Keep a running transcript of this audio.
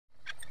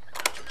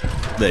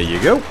There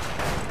you go.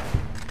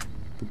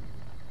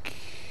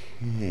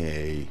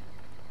 Okay.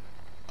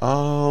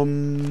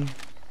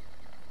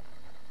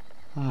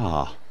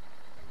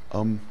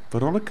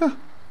 Veronica?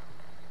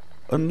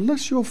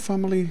 Unless your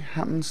family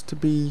happens to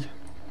be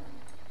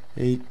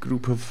a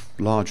group of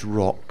large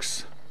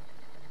rocks,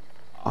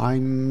 I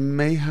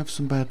may have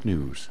some bad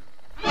news.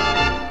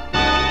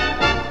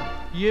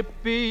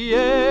 Yippee-yay,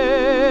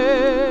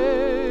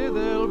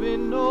 there'll be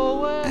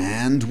no way.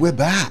 And we're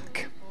back.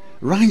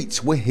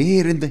 Right, we're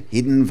here in the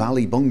Hidden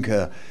Valley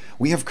Bunker.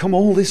 We have come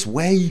all this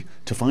way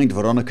to find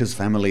Veronica's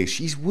family.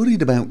 She's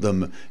worried about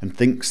them and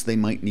thinks they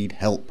might need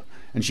help.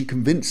 And she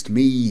convinced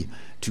me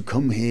to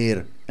come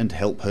here and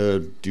help her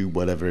do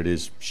whatever it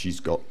is she's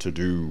got to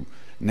do.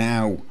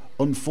 Now,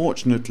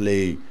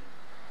 unfortunately,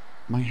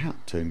 my hat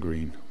turned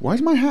green. Why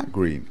is my hat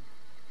green?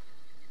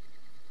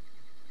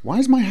 Why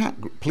is my hat...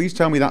 Please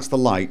tell me that's the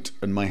light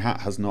and my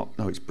hat has not...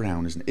 No, it's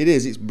brown, isn't it? It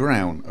is, it's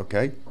brown,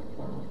 okay?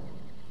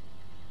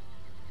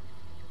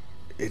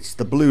 It's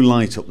the blue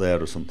light up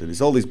there or something. It's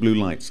all these blue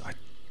lights. I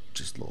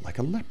just look like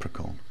a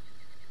leprechaun.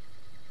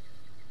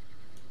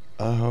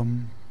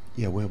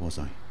 Yeah, where was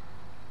I?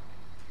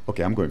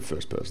 Okay, I'm going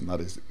first person. That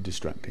is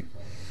distracting.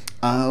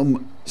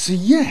 So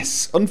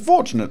yes,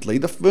 unfortunately,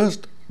 the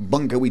first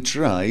bunker we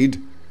tried,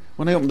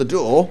 when I opened the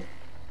door,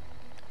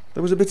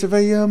 there was a bit of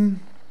a,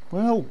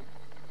 well,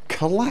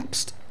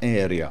 collapsed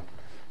area.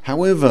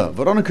 However,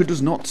 Veronica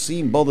does not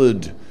seem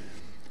bothered.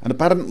 And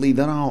apparently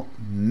there are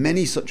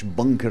many such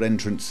bunker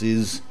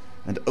entrances,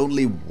 and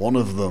only one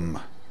of them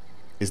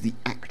is the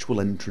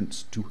actual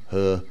entrance to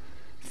her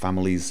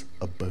family's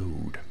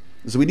abode.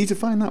 So we need to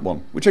find that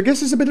one, which I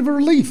guess is a bit of a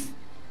relief.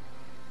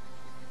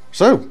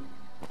 So,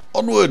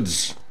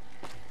 onwards!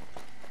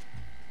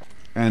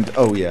 And,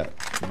 oh yeah,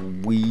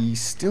 we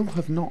still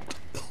have not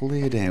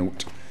cleared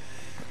out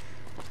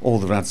all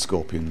the rad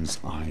scorpions,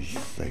 I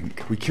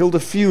think. We killed a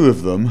few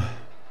of them,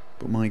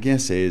 but my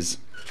guess is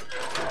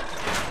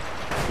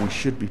we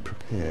should be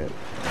prepared.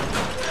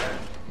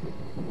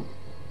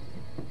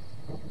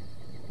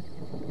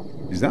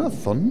 Is that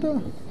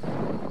thunder?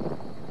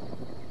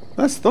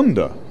 That's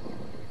thunder.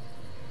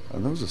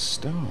 And those are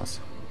stars.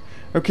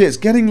 Okay, it's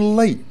getting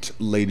late,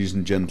 ladies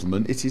and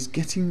gentlemen. It is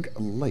getting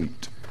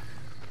late.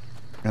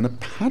 And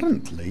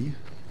apparently,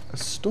 a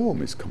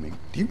storm is coming.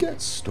 Do you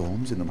get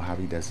storms in the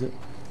Mojave Desert?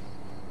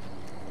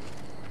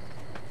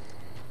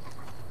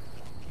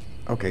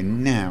 Okay,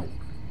 now,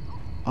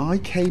 I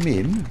came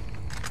in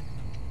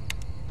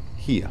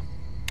here.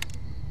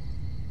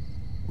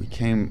 We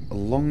came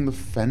along the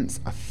fence,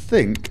 I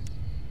think,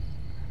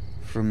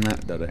 from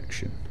that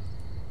direction.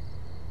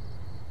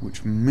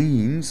 Which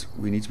means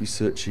we need to be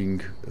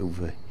searching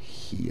over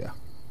here.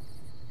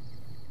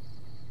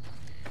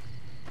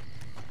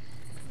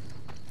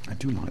 I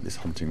do like this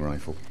hunting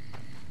rifle.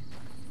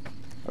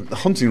 The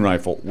hunting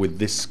rifle with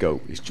this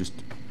scope is just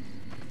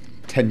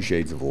 10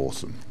 shades of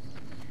awesome.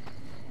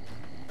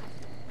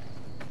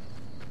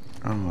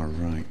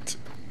 Alright.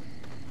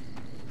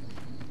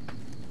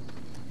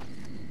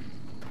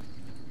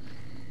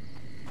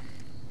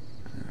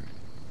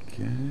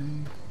 Okay.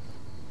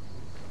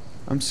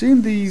 I'm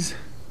seeing these,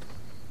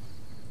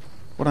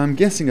 what I'm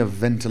guessing are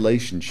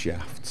ventilation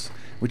shafts,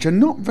 which are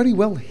not very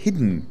well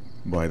hidden,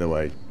 by the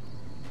way.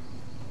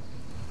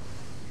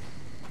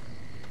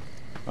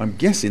 I'm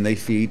guessing they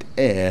feed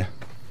air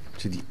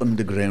to the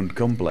underground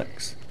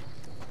complex.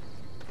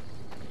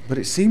 But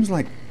it seems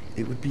like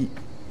it would be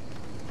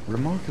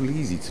remarkably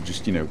easy to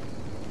just, you know,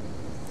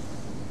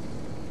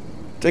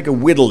 take a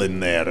whittle in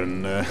there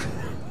and,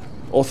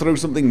 or throw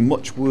something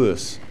much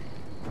worse.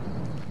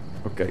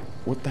 Okay,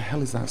 what the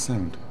hell is that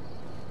sound?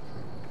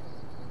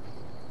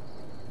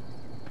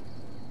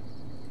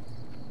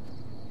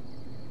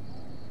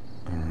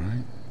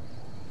 Alright.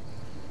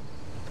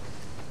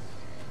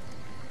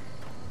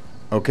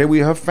 Okay, we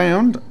have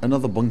found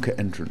another bunker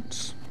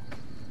entrance.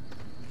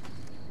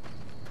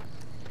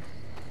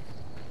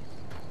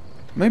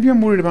 Maybe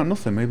I'm worried about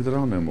nothing. Maybe there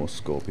are no more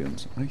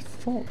scorpions. I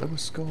thought there were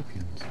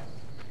scorpions.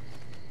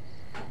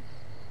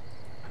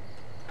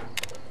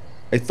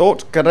 I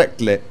thought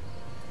correctly.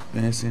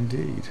 Yes,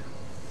 indeed.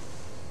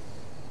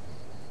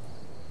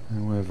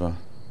 However...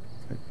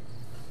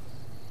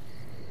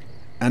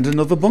 And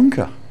another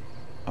bunker.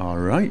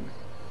 Alright.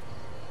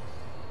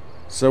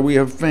 So we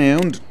have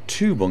found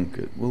 2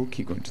 bunkers. We'll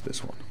keep going to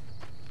this one.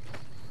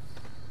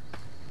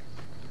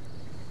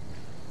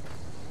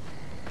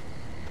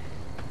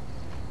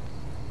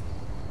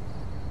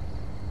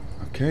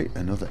 Okay,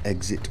 another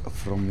exit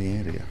from the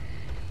area.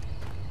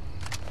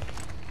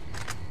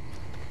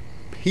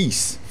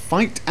 Peace.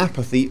 Fight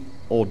apathy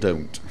or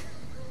don't.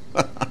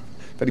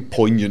 Very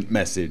poignant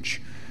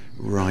message.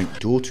 Right,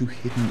 door to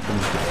hidden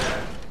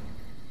bunker.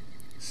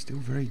 Still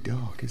very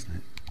dark, isn't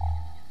it?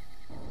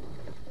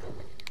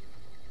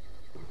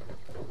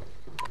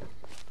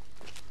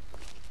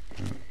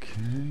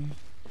 Okay.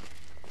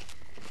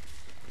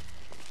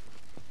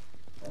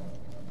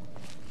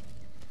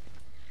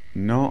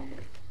 Not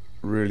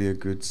really a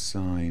good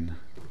sign.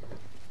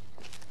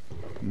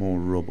 More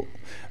rubble.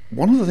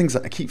 One of the things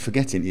that I keep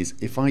forgetting is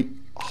if I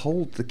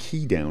hold the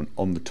key down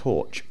on the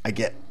torch, I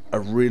get a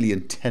really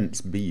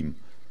intense beam,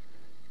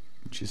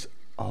 which is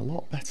a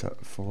lot better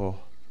for...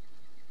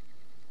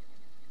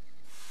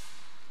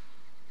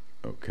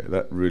 Okay,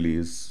 that really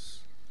is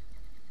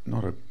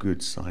not a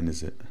good sign,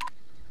 is it?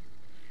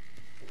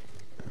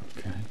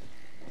 Okay.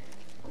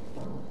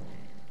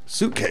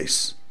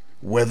 Suitcase.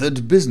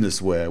 Weathered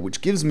business wear,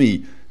 which gives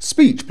me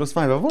speech +5.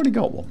 I've already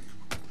got one.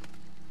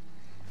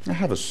 I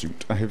have a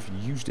suit. I have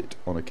used it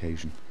on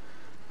occasion.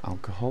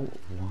 Alcohol,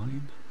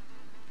 wine,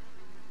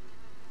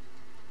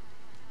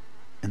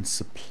 and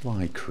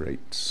supply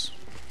crates.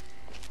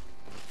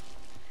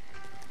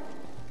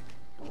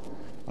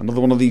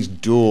 Another one of these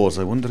doors.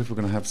 I wonder if we're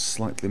going to have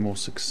slightly more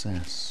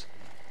success.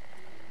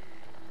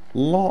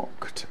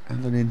 Locked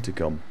and an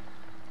intercom.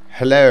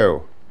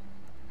 Hello.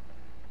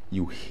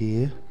 You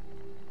hear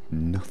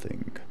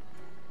nothing.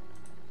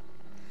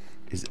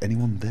 Is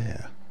anyone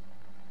there?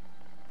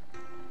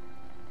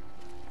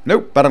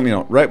 Nope, apparently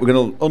not. Right, we're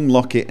going to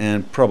unlock it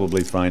and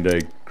probably find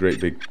a great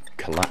big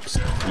collapsed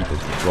heap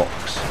of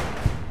rocks.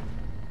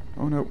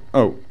 Oh no.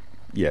 Oh,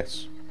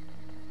 yes.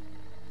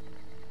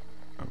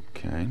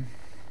 Okay.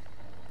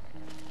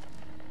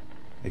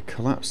 A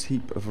collapsed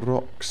heap of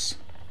rocks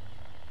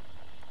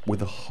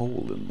with a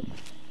hole in them.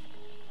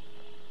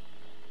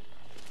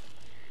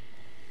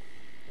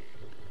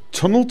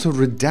 Tunnel to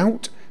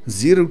Redoubt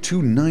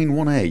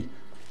 0291A.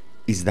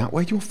 Is that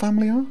where your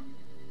family are?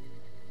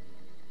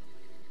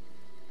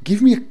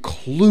 Give me a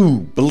clue.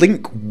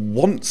 Blink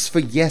once for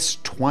yes,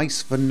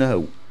 twice for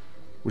no.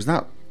 Was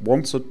that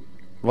once or...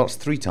 Well, that's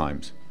 3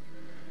 times.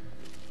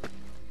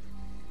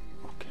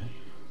 Okay.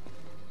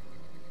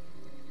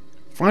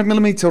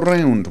 5mm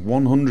round,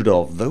 100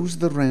 of. Those are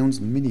the rounds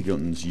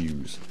miniguns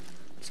use.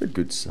 That's a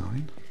good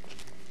sign.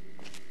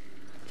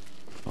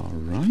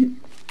 Alright.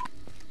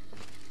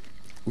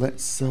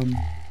 Let's,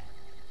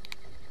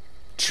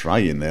 try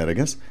in there, I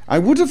guess. I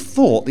would have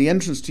thought the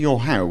entrance to your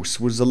house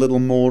was a little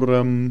more,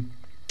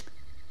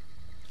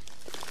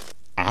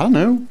 I don't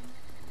know,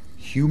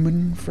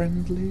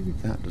 human-friendly?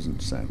 That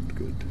doesn't sound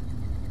good.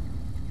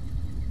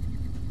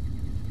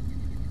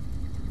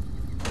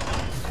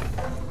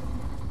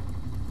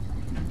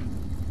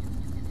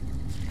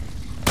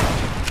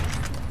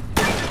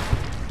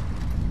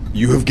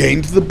 You have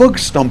gained the Bug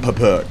Stomper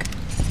perk.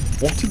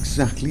 What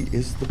exactly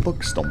is the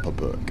Bug Stomper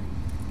perk?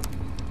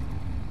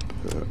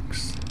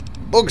 Perks.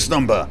 Bug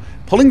Stomper.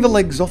 Pulling the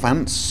legs off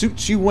ants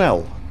suits you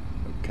well.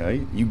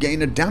 Okay. You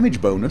gain a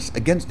damage bonus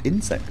against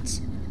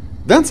insects.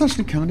 That's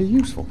actually kind of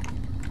useful.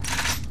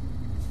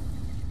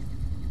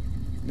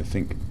 I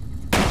think.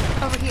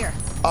 Over here.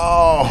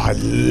 Oh, I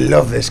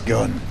love this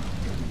gun.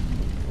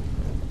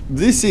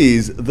 This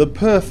is the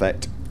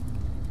perfect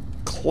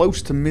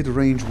close to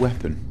mid-range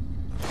weapon.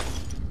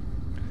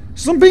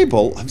 Some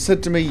people have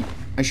said to me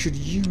I should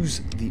use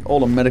the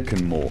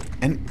All-American more,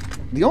 and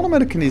the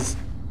All-American is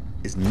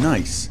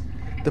nice.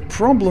 The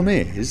problem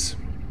is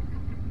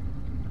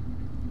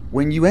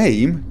when you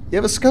aim, you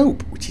have a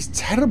scope, which is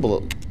terrible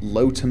at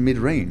low to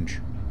mid-range.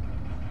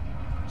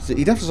 So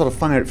you'd have to sort of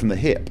fire it from the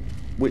hip,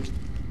 which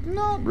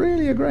not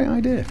really a great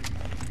idea.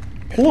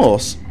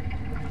 Plus,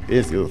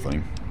 here's the other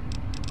thing.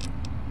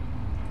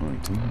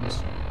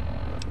 Items.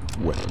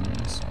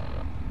 Weapons.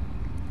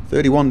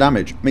 31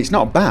 damage. I mean, it's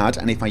not bad,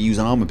 and if I use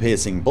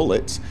armor-piercing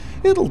bullets,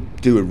 it'll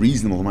do a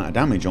reasonable amount of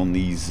damage on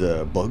these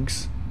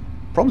bugs.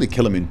 Probably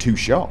kill them in 2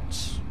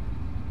 shots.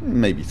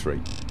 Maybe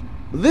 3.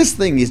 This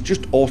thing is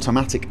just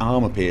automatic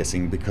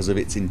armor-piercing because of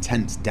its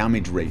intense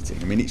damage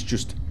rating. I mean, it's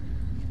just...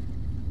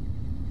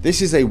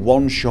 This is a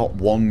one-shot,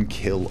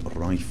 one-kill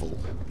rifle.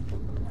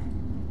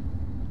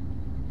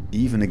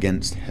 Even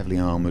against heavily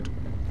armored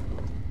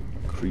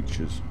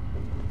creatures.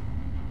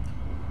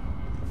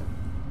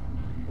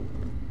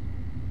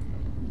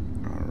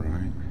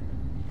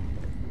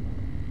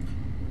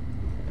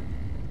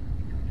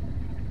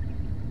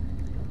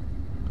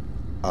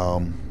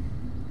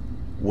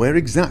 Where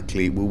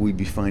exactly will we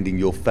be finding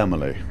your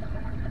family?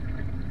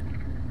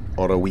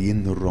 Or are we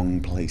in the wrong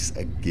place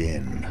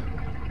again?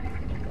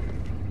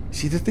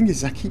 See, the thing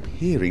is, I keep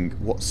hearing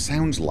what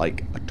sounds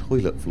like a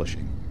toilet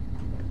flushing.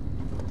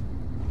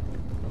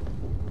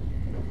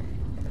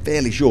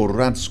 Fairly sure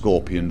rad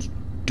scorpions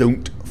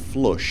don't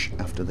flush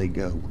after they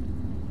go.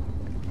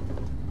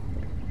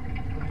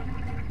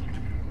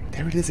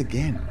 There it is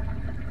again.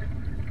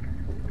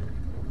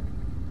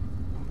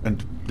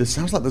 And there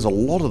sounds like there's a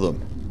lot of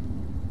them.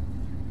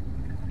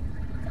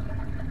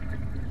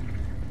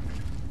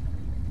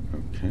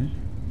 Okay.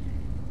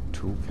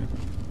 Toolkit.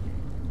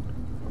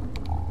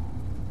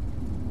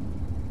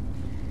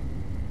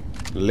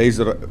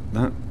 Laser...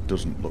 That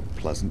doesn't look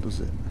pleasant, does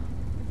it?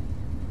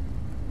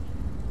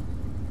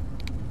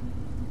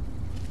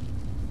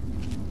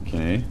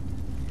 Okay.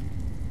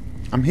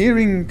 I'm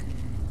hearing...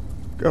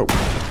 Go.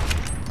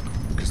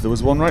 Because there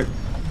was one right...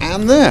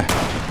 And there!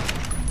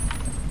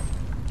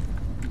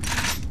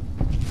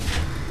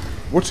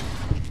 What?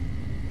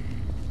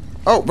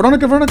 Oh,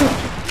 Veronica!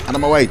 Out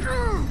of my way!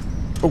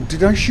 Oh,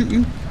 did I shoot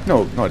you?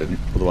 No, I didn't.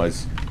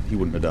 Otherwise, he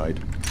wouldn't have died.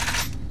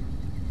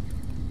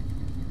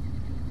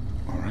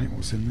 Alright,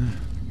 what's in there?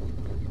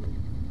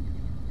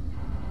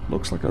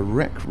 Looks like a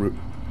rec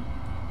room.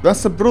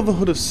 That's the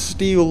Brotherhood of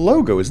Steel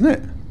logo, isn't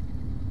it?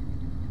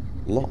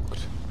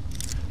 Locked.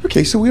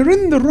 Okay, so we're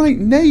in the right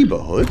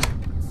neighbourhood.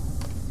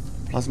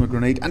 Plasma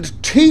grenade and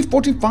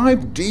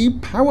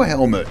T-45D power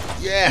helmet.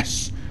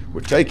 Yes!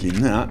 We're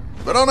taking that.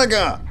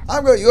 Veronica!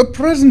 I've got you a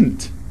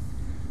present!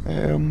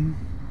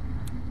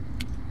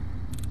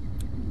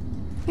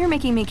 You're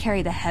making me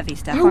carry the heavy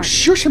stuff, Oh, aren't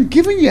shush, I'm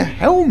giving you a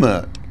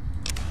helmet!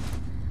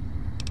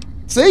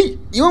 See?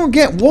 You won't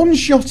get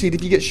one-shotted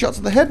if you get shot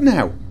to the head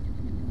now.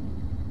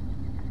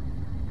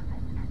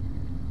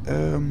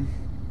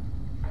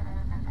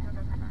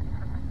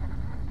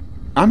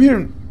 I'm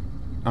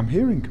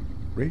hearing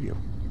radio.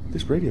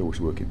 This radio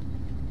was working.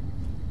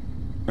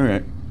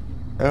 Alright.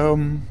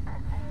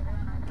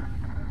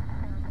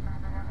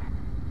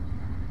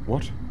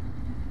 What?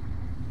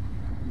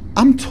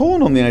 I'm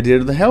torn on the idea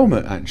of the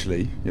helmet,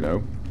 actually, you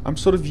know. I'm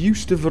sort of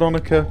used to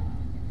Veronica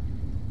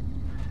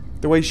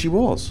the way she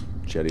was.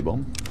 Cherry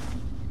bomb.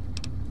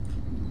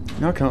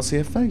 Now I can't see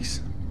her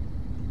face.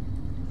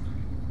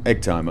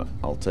 Egg timer.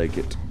 I'll take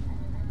it.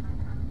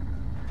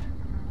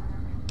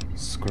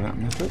 Scrap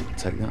metal.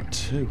 Take that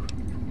too.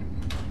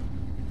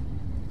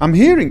 I'm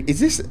hearing...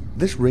 Is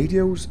this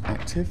radio's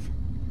active?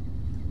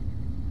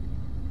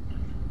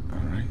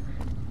 Alright.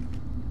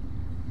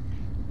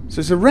 So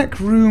it's a rec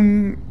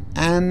room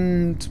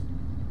and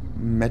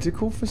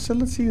medical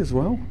facility as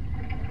well.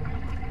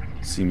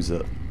 Seems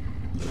a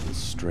little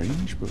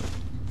strange, but...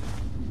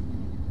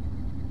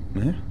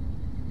 Yeah.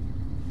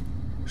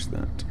 What's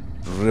that?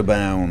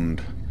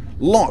 Rebound.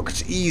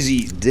 Locked.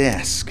 Easy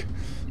desk.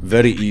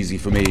 Very easy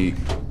for me.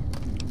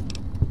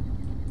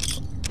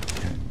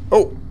 Okay.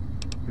 Oh!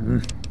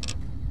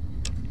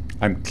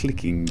 I'm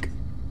clicking.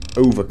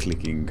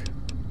 Over-clicking.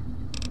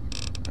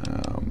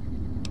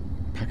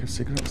 Pack of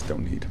cigarettes?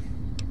 Don't need.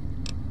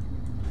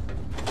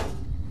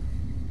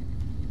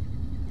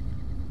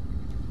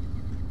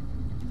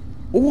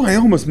 Oh, I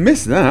almost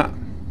missed that.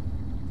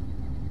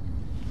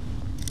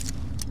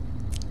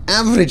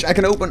 Average. I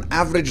can open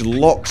average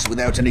locks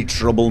without any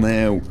trouble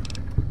now.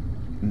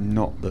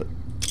 Not that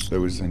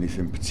there was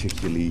anything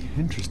particularly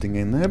interesting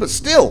in there, but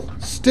still.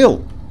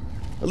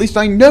 At least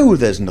I know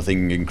there's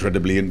nothing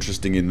incredibly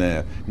interesting in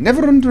there.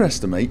 Never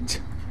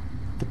underestimate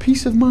the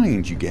peace of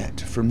mind you get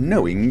from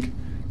knowing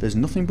there's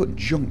nothing but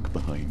junk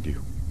behind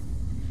you.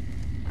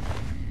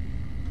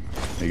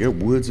 There you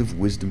go. Words of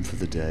wisdom for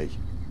the day.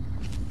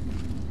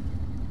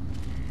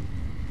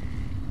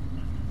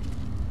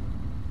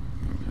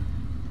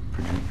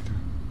 Projector.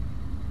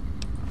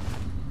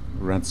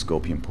 Rad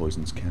scorpion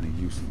poison's kind of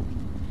useful.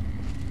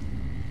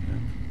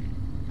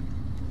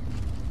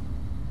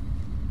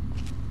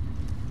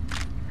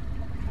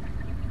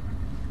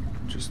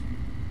 Just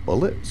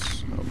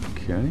bullets.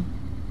 Okay.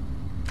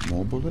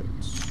 More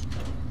bullets.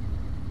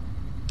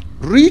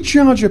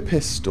 Recharge a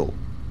pistol.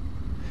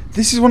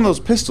 This is one of those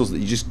pistols that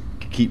you just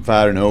keep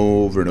firing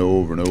over and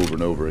over and over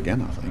and over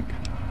again, I think.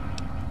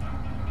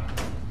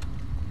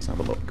 Let's have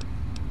a look.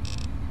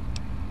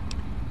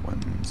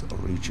 When's a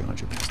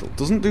recharge a pistol?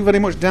 Doesn't do very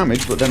much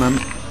damage, but then I'm...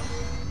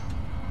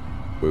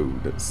 Whoa,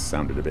 that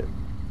sounded a bit...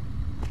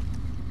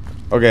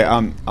 Okay,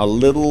 I'm a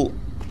little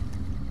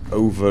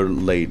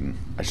overladen.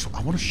 I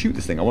want to shoot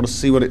this thing. I want to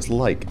see what it's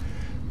like.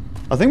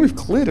 I think we've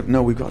cleared it.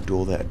 No, we've got a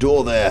door there.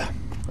 Door there!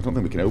 I don't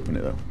think we can open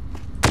it, though.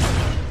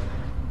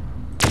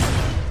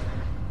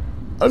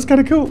 That's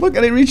kind of cool. Look,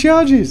 and it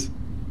recharges.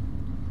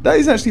 That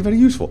is actually very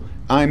useful.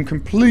 I'm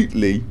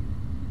completely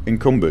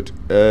encumbered.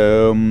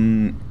 You're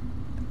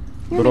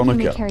making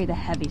me carry the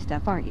heavy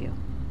stuff, aren't you?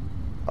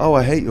 Oh,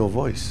 I hate your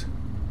voice.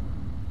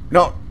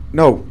 No,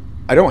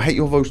 I don't hate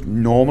your voice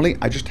normally.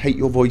 I just hate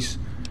your voice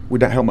with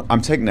that helmet.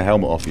 I'm taking the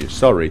helmet off you.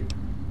 Sorry.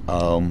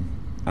 And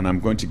I'm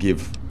going to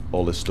give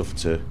all this stuff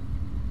to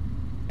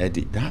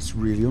Eddie. That's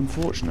really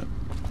unfortunate.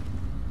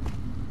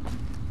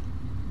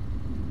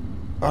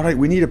 All right,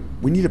 we need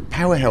a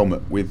power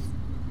helmet with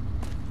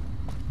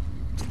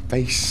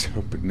face.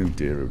 Oh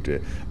dear, oh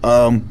dear.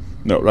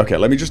 No, okay.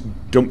 Let me just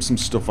dump some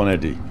stuff on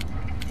Eddie.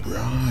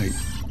 Right.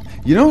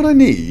 You know what I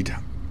need?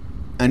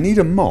 I need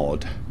a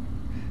mod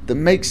that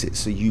makes it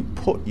so you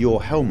put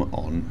your helmet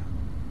on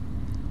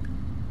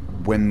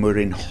when we're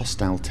in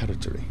hostile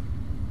territory,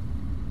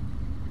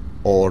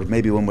 or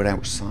maybe when we're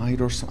outside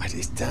or something.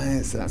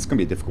 That's going to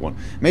be a difficult one.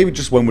 Maybe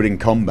just when we're in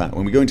combat.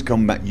 When we go into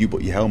combat, you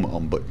put your helmet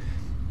on, but.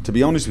 To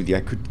be honest with you,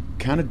 I could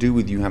kind of do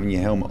with you having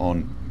your helmet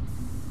on.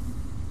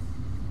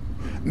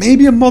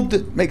 Maybe a mod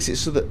that makes it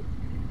so that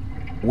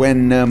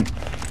when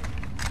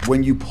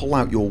you pull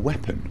out your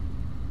weapon,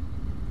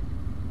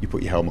 you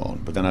put your helmet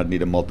on. But then I'd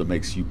need a mod that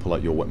makes you pull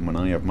out your weapon when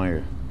I have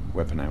my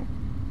weapon out.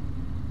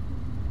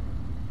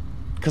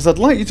 Because I'd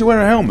like you to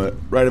wear a helmet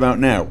right about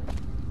now.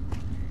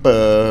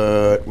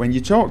 But when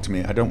you talk to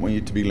me, I don't want you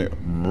to be like...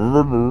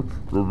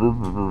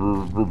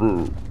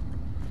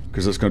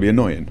 Because that's going to be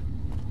annoying.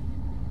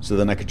 So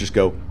then I could just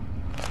go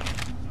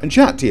and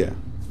chat to you.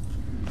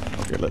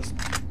 Okay, let's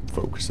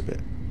focus a bit.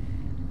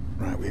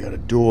 Right, we got a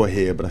door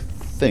here, but I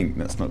think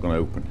that's not going to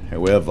open.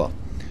 However,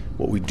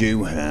 what we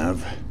do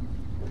have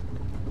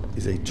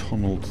is a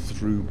tunneled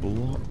through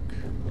block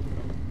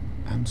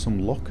and some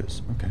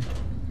lockers. Okay.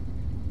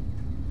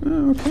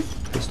 Okay.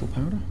 Pistol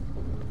powder.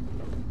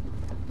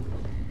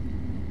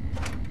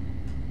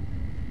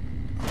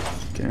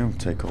 Okay, I'll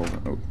take all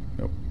that. Oh,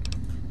 no.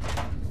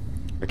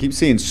 I keep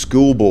seeing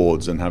school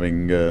boards and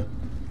having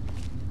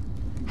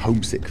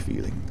homesick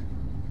feeling.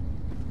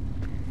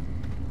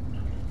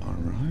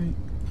 Alright.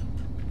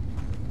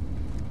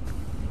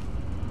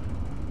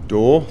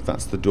 Door.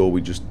 That's the door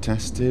we just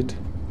tested.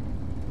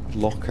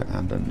 Locker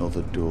and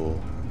another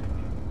door.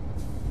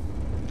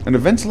 And a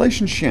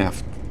ventilation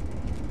shaft.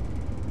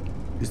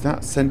 Is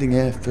that sending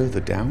air further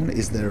down?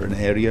 Is there an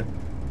area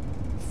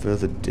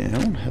further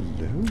down?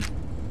 Hello?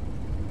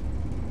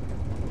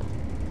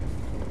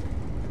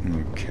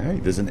 Okay,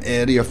 there's an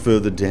area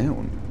further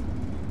down.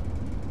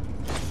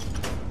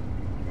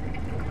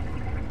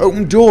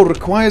 Open door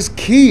requires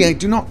key. I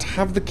do not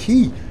have the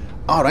key.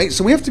 Alright,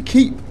 so we have to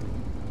keep...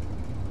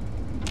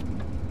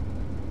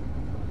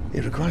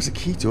 It requires a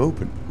key to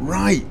open.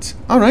 Right,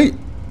 alright.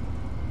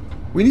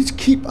 We need to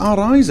keep our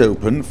eyes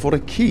open for a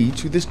key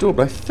to this door,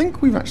 but I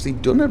think we've actually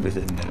done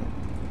everything now.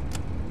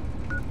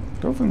 I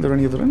don't think there are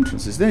any other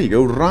entrances. There you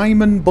go,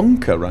 Ryman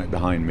Bunker right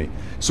behind me.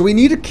 So we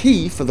need a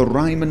key for the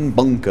Ryman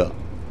Bunker.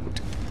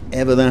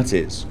 Whatever that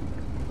is.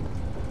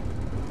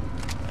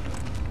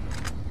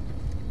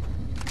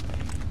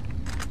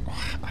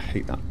 Oh, I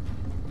hate that.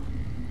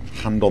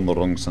 Hand on the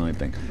wrong side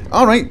thing.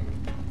 Alright.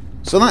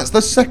 So that's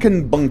the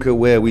second bunker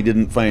where we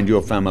didn't find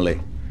your family.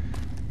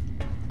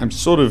 I'm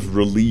sort of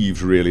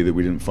relieved, really, that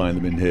we didn't find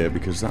them in here,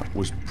 because that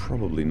was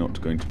probably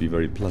not going to be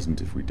very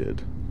pleasant if we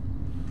did.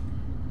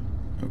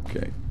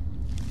 Okay.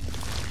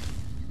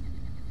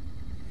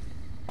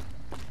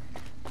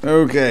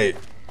 Okay.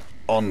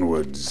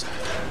 Onwards.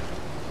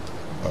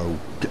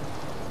 Okay.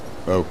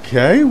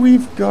 Okay,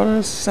 we've got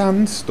a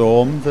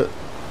sandstorm that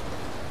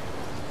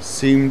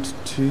seemed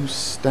to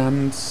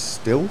stand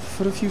still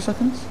for a few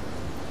seconds.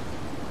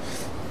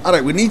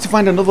 Alright, we need to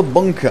find another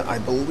bunker. I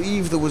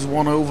believe there was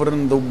one over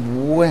in the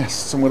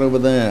west, somewhere over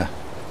there.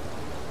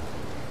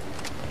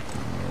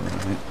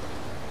 Alright.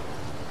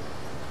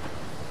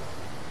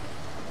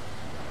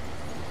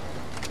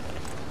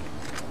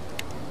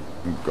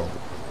 Oh god.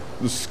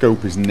 The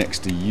scope is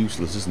next to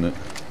useless, isn't it?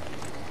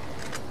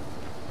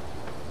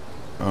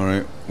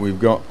 Alright, we've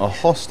got a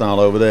hostile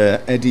over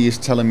there. Eddie is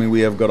telling me we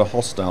have got a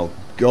hostile.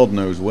 God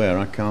knows where.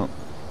 I can't...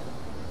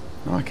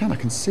 No, I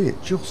can see it.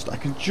 I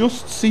can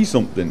just see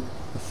something.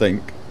 I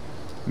think.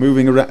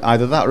 Moving around.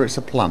 Either that or it's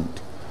a plant.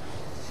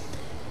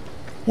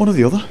 One or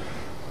the other.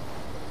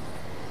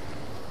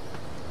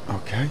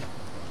 Okay.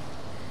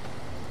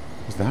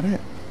 Is that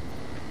it?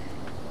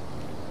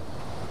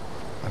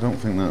 I don't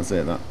think that's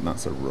it.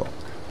 That's a rock.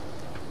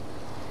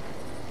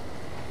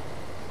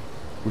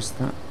 Was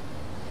that?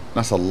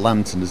 That's a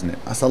lantern, isn't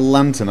it? That's a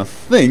lantern. I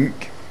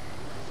think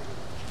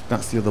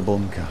that's the other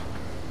bunker.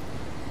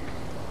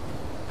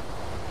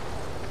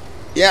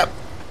 Yep.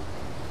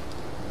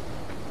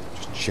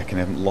 Checking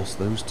I haven't lost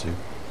those two.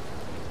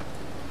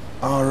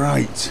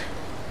 Alright.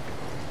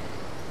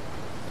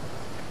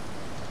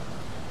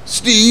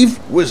 Steve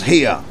was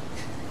here.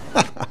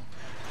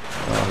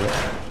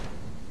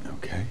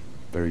 Okay.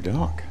 Very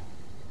dark.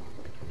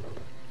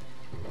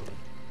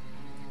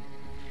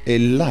 A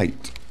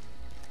light.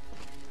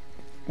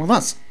 Well,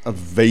 that's a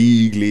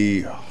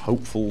vaguely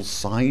hopeful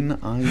sign,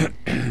 I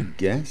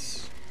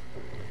guess.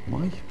 Am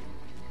I?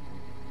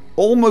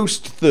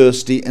 Almost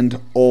thirsty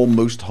and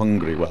almost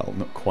hungry. Well,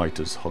 not quite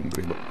as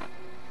hungry, but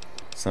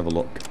let's have a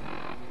look.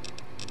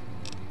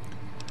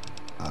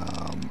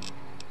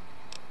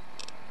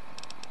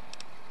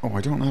 Oh,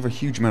 I don't have a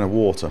huge amount of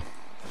water.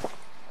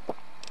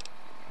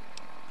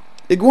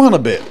 Iguana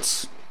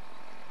bits.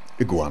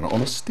 Iguana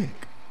on a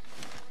stick.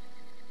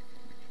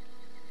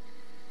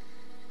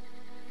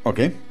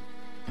 Okay.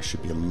 I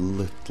should be a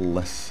little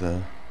less...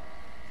 Don't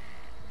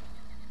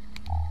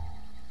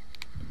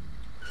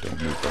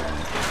move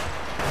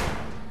that.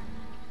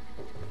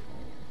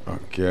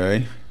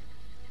 Okay.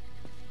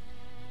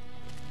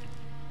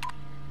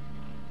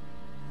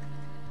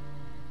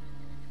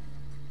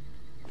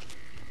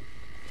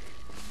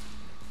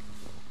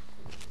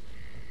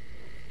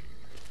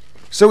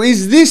 So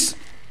is this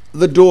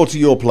the door to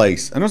your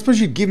place? And I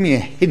suppose you'd give me a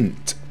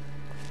hint.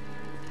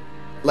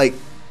 Like,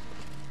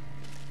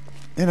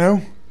 you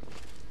know,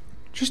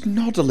 just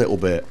nod a little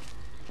bit.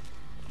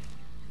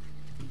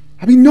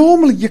 I mean,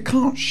 normally you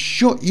can't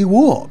shut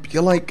you up.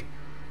 You're like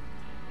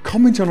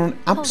commenting on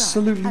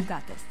absolutely... Hold on, I've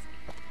got this.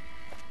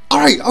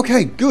 Alright,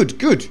 okay, good,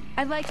 good.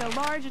 I'd like a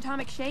large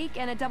atomic shake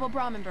and a double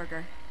Brahmin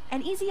burger.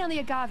 And easy on the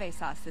agave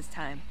sauce this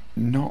time.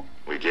 Not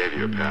we gave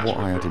you a password,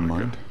 what I had in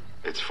mind.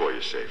 It's for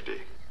your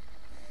safety.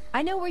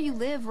 I know where you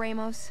live,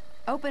 Ramos.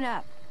 Open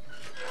up.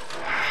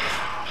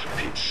 For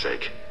Pete's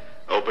sake.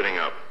 Opening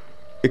up.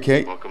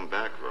 Okay. Welcome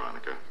back,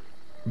 Veronica.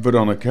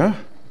 Veronica.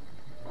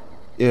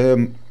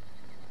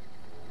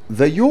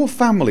 They're your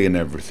family and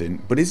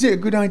everything, but is it a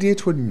good idea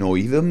to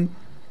annoy them?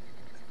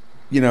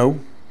 you know,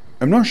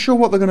 I'm not sure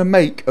what they're going to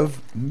make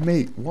of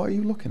me. What are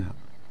you looking at?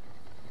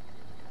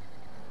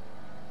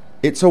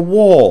 It's a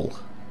wall.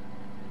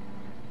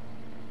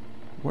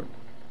 What?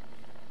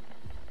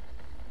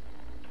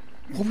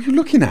 What were you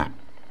looking at?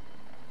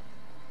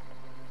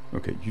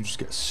 Okay, you just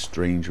get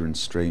stranger and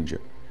stranger.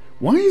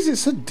 Why is it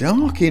so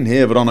dark in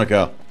here,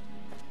 Veronica?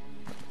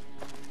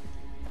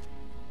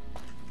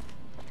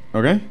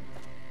 Okay.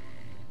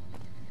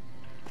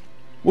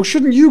 Well,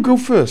 shouldn't you go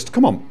first?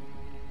 Come on.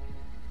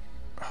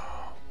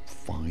 Oh,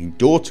 fine.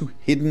 Door to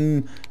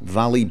Hidden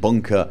Valley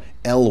Bunker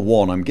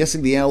L1. I'm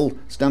guessing the L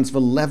stands for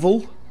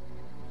level.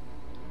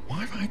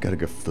 Why have I got to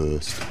go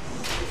first?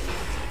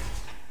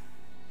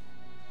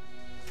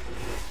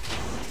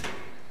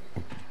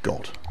 Oh,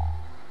 God.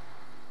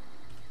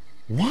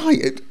 Why?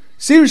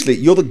 Seriously,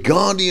 you're the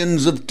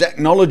guardians of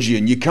technology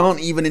and you can't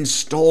even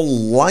install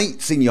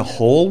lights in your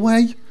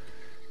hallway?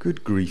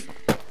 Good grief.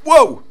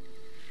 Whoa!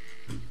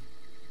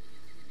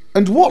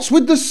 And what's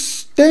with the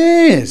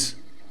stairs?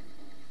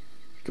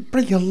 You could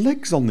break your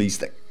legs on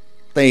these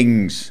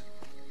things.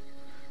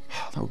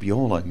 That would be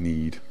all I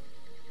need.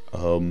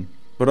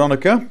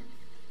 Veronica?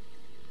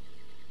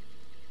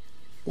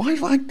 Why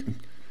have I...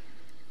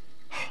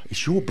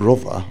 It's your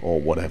brother, or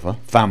whatever.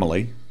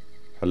 Family.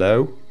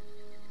 Hello?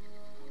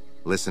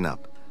 Listen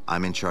up.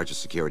 I'm in charge of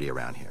security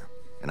around here.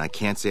 And I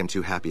can't say I'm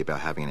too happy about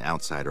having an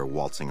outsider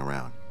waltzing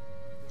around.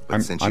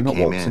 But since you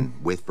came in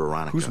with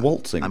Veronica, who's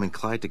waltzing? I'm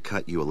inclined to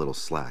cut you a little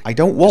slack. I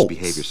don't waltz. Just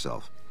behave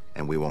yourself,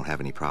 and we won't have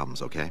any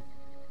problems, okay?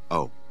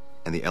 Oh,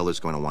 and the Elder's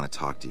going to want to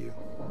talk to you.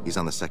 He's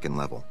on the 2nd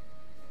level.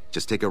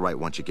 Just take a right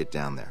once you get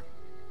down there.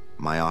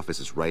 My office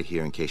is right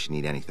here in case you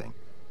need anything.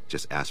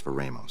 Just ask for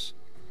Ramos.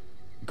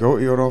 Go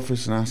to your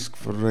office and ask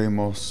for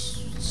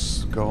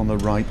Ramos. Go on the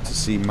right to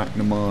see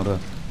McNamara.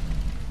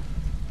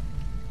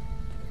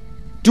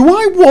 Do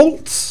I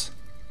waltz?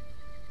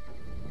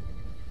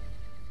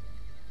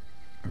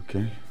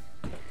 Okay.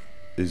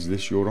 Is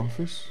this your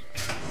office?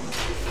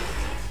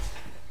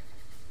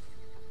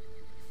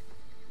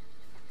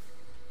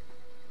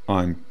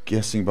 I'm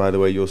guessing by the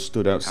way you're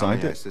stood outside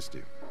How may I it. assist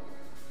you?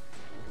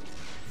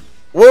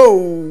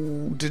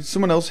 Whoa! Did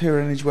someone else hear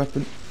an edge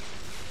weapon?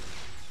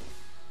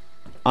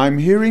 I'm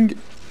hearing...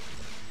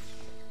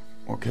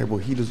 Okay, well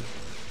he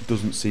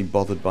doesn't seem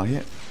bothered by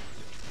it.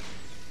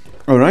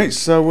 Alright,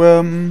 so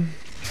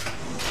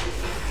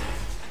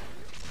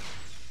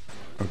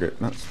okay,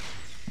 that's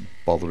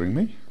bothering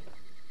me.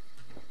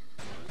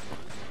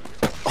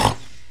 Oh,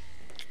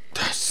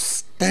 the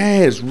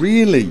stairs,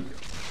 really?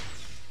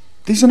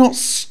 These are not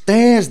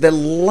stairs, they're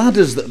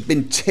ladders that have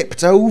been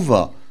tipped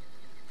over.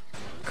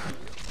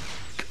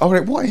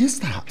 Alright, what is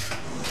that?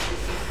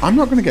 I'm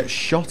not going to get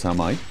shot,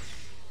 am I?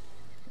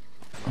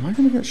 Am I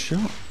going to get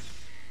shot?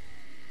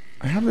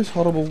 I have this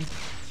horrible...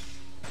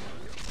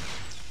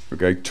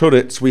 Okay,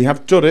 turrets. We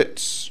have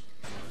turrets.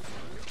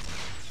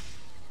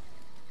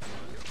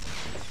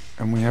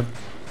 And we have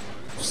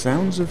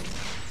sounds of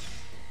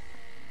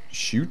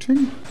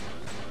shooting.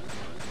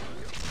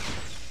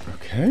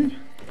 Okay.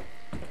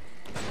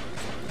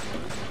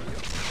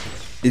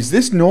 Is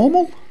this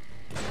normal?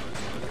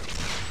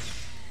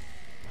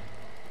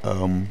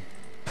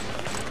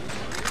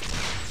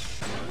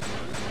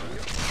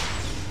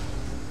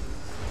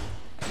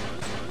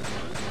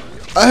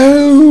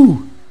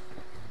 Oh!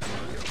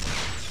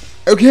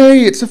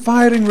 Okay, it's a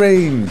firing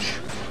range.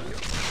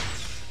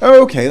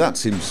 Okay, that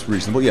seems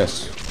reasonable,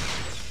 yes.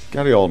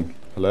 Carry on.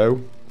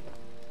 Hello?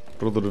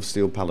 Brother of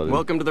Steel Paladin.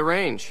 Welcome to the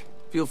range.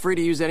 Feel free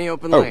to use any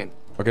open lane.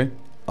 Okay.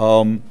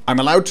 I'm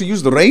allowed to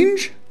use the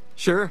range?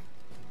 Sure.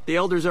 The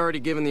Elder's already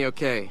given the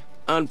okay.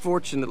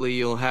 Unfortunately,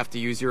 you'll have to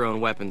use your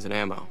own weapons and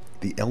ammo.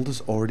 The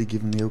Elder's already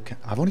given the okay.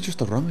 I've only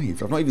just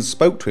arrived. I've not even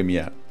spoke to him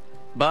yet.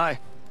 Bye.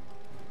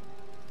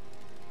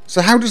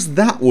 So how does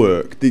that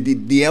work?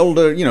 The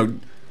Elder, you know,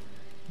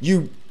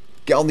 you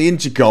get on the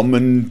intercom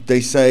and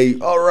they say,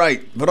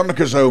 alright,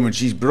 Veronica's home and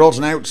she's brought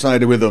an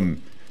outsider with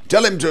them.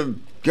 Tell him to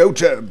go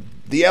to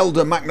the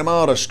Elder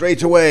McNamara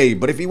straight away,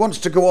 but if he wants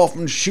to go off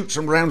and shoot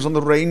some rounds on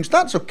the range,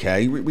 that's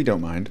okay, we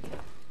don't mind.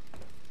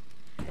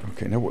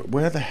 Okay, now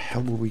where the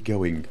hell were we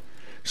going?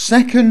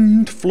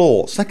 2nd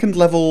floor, 2nd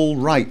level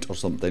right or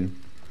something.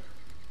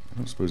 I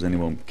don't suppose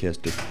anyone cares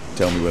to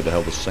tell me where the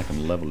hell the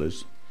 2nd level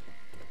is.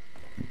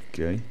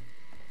 Okay.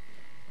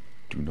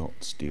 Do not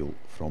steal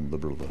from the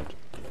Brotherhood.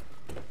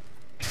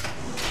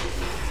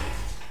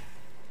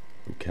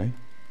 Okay.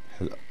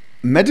 Hello.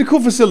 Medical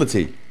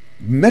facility.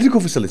 Medical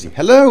facility.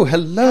 Hello,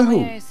 hello. How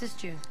may I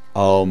assist you?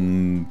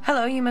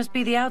 Hello, you must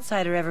be the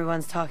outsider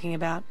everyone's talking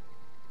about.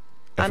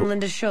 I'm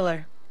Linda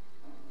Schuller.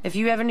 If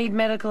you ever need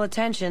medical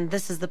attention,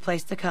 this is the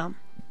place to come.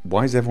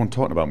 Why is everyone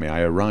talking about me?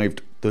 I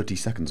arrived 30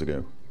 seconds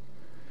ago.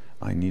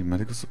 I need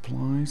medical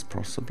supplies,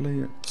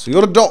 possibly. So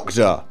you're a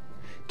doctor?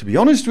 To be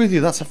honest with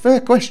you, that's a fair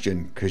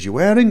question, because you're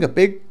wearing a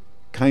big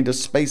kind of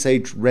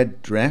space-age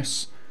red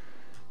dress,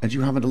 and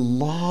you have a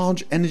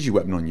large energy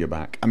weapon on your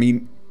back. I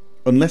mean,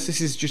 unless this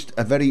is just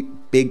a very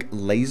big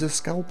laser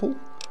scalpel?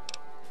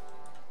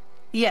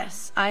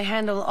 Yes, I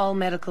handle all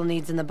medical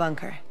needs in the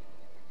bunker.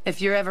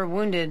 If you're ever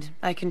wounded,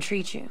 I can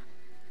treat you.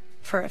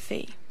 For a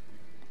fee.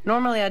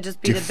 Normally I'd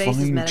just be the base's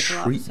Define medical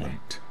officer.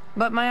 treatment.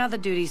 But my other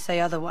duties say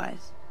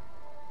otherwise.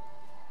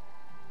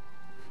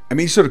 I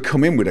mean, you sort of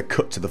come in with a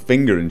cut to the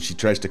finger and she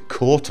tries to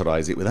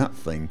cauterize it with that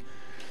thing.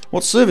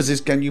 What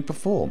services can you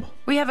perform?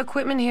 We have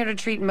equipment here to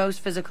treat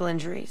most physical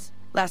injuries.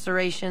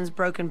 Lacerations,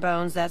 broken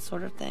bones, that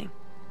sort of thing.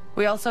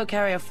 We also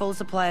carry a full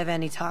supply of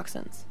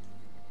antitoxins.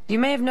 You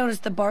may have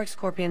noticed the bark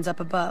scorpions up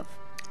above.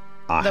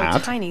 Though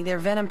tiny, their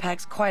venom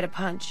packs quite a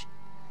punch.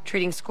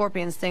 Treating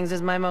scorpion stings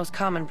is my most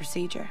common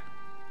procedure.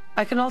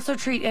 I can also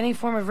treat any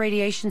form of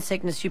radiation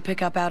sickness you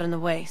pick up out in the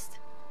waste.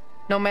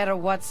 No matter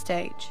what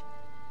stage.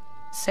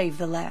 Save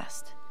the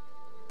last.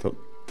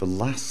 The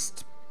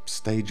last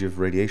stage of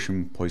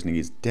radiation poisoning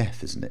is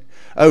death, isn't it?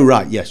 Oh,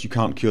 right, yes, you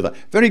can't cure that.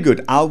 Very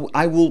good.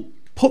 I will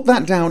put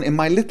that down in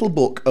my little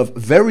book of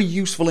very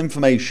useful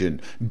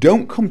information.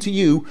 Don't come to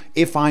you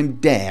if I'm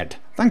dead.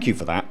 Thank you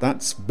for that.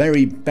 That's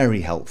very,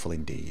 very helpful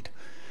indeed.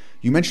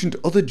 You mentioned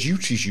other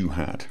duties you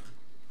had.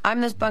 I'm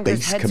this bunker's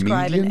Base head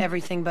scribe in comedian?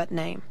 everything but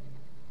name.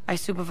 I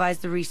supervise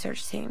the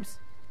research teams.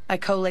 I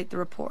collate the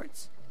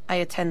reports. I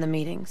attend the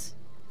meetings.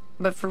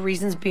 But for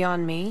reasons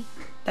beyond me,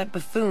 that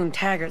buffoon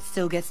Taggart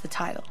still gets the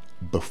title.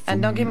 Buffoon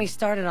And don't get me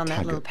started on that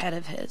Taggart. little pet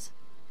of his.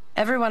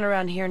 Everyone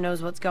around here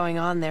knows what's going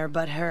on there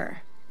but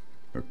her.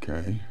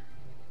 Okay.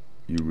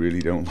 You really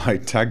don't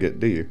like Taggart,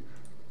 do you?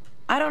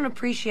 I don't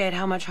appreciate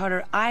how much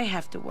harder I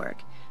have to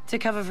work to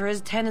cover for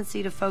his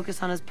tendency to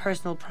focus on his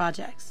personal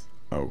projects.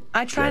 Okay.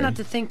 I try not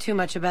to think too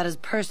much about his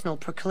personal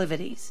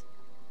proclivities.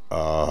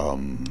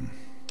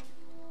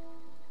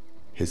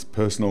 His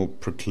personal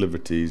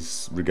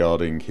proclivities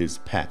regarding his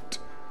pet.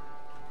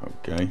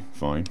 Okay,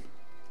 fine.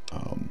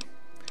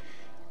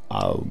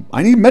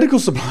 I need medical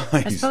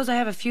supplies. I suppose I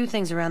have a few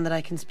things around that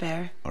I can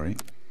spare.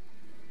 Alright.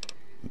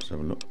 Let's have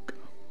a look.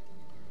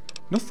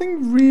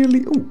 Nothing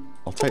really... Oh,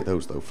 I'll take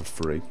those though for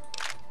free.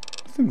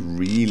 Nothing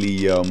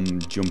really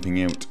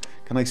jumping out.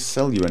 Can I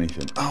sell you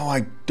anything? Oh,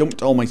 I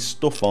dumped all my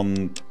stuff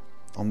on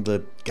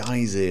the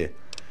guys here.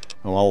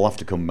 Oh, I'll have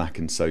to come back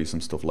and sell you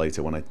some stuff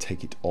later when I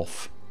take it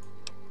off.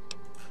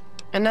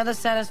 Another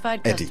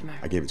satisfied Eddie. customer.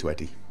 I gave it to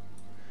Eddie.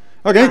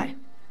 Okay. Hi.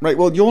 Right,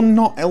 well, you're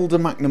not Elder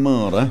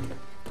McNamara.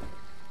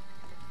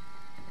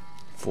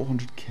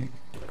 400k.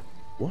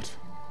 What?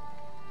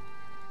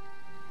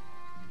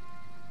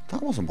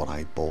 That wasn't what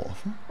I bought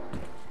of her.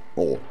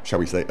 Or, shall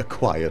we say,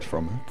 acquired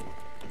from her.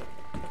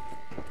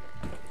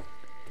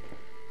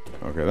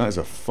 Okay, that is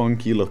a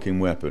funky looking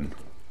weapon.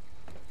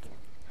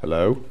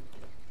 Hello?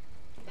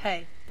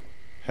 Hey,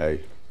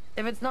 Hey.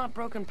 if it's not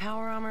broken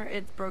power armor,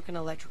 it's broken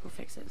electrical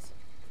fixes.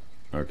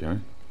 Okay.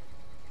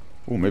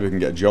 Oh, maybe I can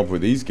get a job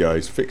with these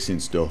guys fixing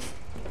stuff.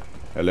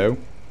 Hello?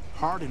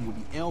 Harden will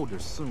be elder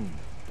soon.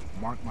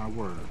 Mark my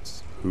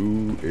words.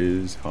 Who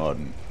is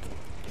Harden?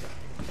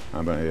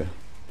 How about here?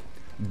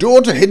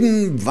 Door to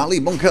Hidden Valley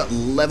Bunker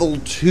level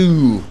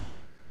 2.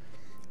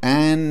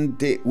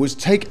 And it was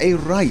take a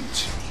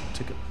right.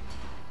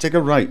 Take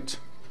a right.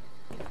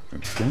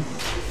 Okay.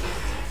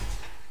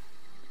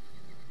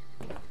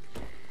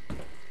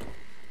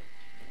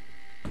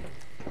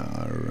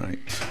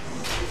 Alright.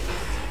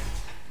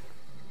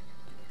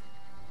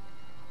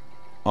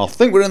 I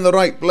think we're in the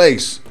right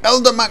place.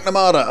 Elder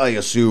McNamara, I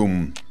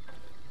assume.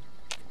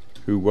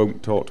 Who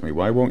won't talk to me?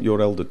 Why won't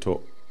your elder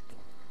talk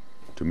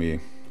to me?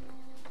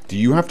 Do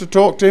you have to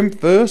talk to him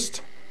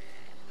first?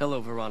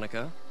 Hello,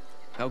 Veronica.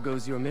 How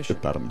goes your mission?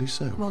 Apparently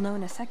so. We'll know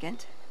in a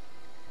second.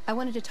 I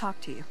wanted to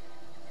talk to you.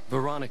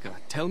 Veronica,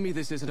 tell me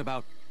this isn't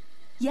about...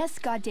 Yes,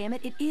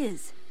 goddammit, it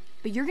is.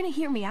 But you're gonna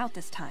hear me out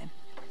this time.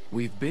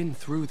 We've been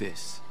through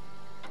this.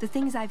 The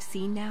things I've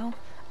seen now,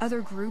 other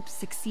groups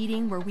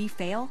succeeding where we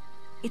fail,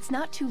 it's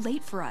not too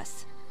late for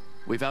us.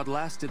 We've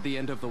outlasted the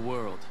end of the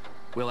world.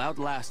 We'll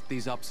outlast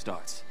these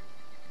upstarts.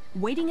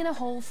 Waiting in a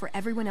hole for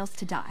everyone else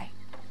to die.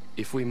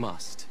 If we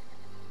must.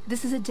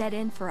 This is a dead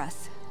end for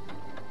us.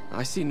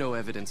 I see no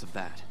evidence of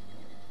that.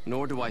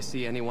 Nor do I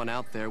see anyone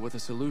out there with a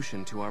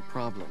solution to our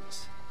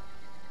problems.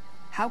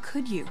 How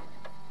could you?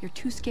 You're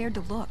too scared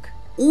to look.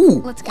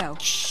 Ooh! Let's go.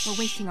 We're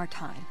wasting our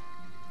time.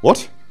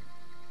 What?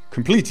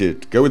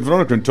 Completed. Go with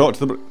Veronica and talk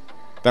to the...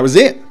 That was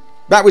it?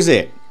 That was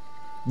it.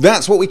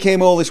 That's what we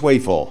came all this way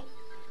for.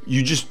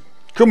 You just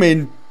come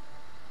in,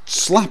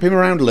 slap him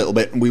around a little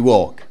bit, and we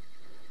walk.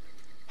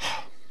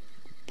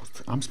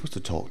 I'm supposed to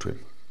talk to him.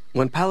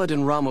 When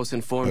Paladin Ramos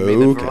informed me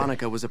that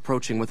Veronica was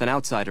approaching with an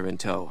outsider in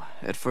tow,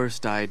 at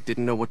first I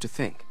didn't know what to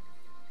think.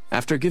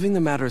 After giving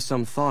the matter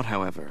some thought,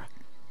 however,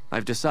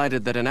 I've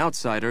decided that an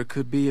outsider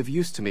could be of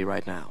use to me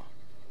right now.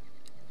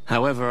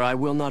 However, I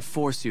will not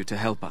force you to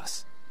help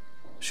us.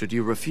 Should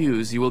you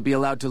refuse, you will be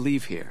allowed to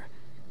leave here,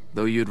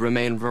 though you'd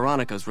remain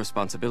Veronica's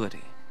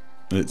responsibility.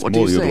 It's What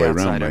more do you the other say, way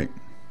around, outsider? mate.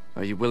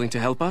 Are you willing to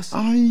help us?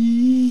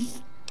 I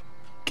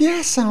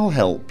guess I'll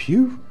help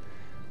you.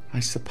 I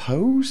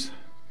suppose.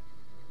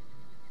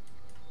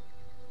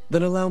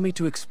 Then allow me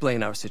to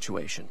explain our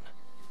situation.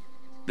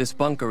 This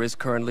bunker is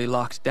currently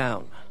locked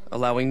down,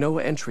 allowing no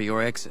entry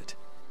or exit,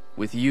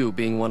 with you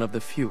being one of the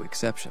few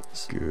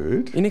exceptions.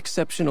 Good. In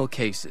exceptional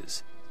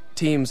cases,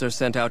 Teams are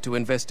sent out to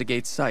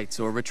investigate sites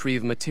or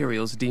retrieve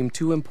materials deemed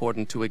too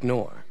important to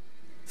ignore.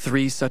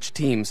 3 such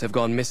teams have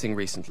gone missing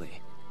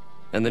recently,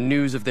 and the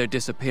news of their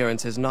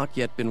disappearance has not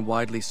yet been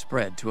widely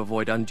spread to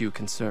avoid undue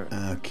concern.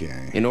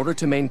 Okay. In order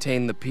to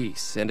maintain the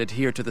peace and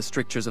adhere to the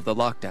strictures of the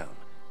lockdown,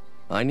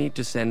 I need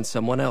to send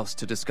someone else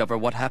to discover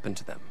what happened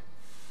to them.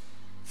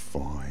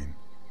 Fine.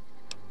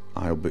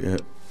 I'll be...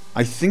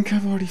 I think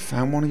I've already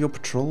found one of your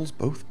patrols.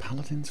 Both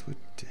paladins were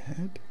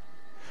dead.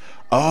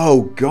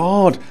 Oh,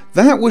 God.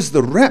 That was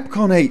the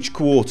Repcon H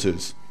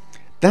quarters.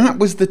 That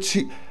was the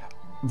two...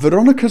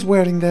 Veronica's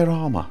wearing their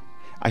armor.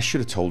 I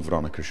should have told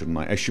Veronica, shouldn't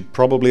I? I should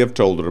probably have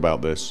told her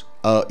about this.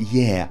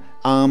 Yeah.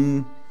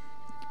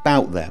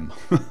 About them.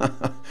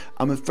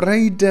 I'm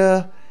afraid,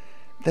 they're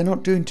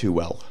not doing too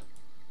well.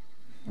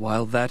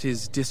 While that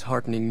is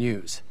disheartening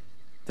news,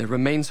 there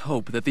remains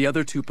hope that the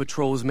other 2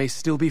 patrols may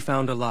still be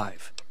found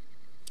alive.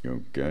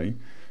 Okay.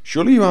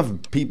 Surely you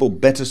have people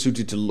better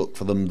suited to look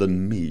for them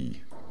than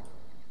me.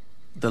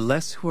 The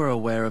less who are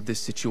aware of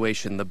this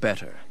situation, the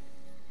better.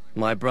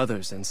 My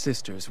brothers and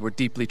sisters were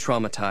deeply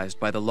traumatized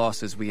by the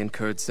losses we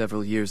incurred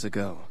several years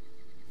ago.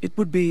 It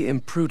would be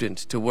imprudent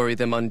to worry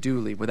them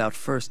unduly without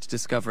first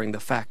discovering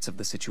the facts of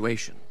the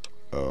situation.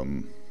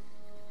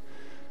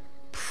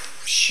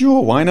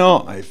 Sure, why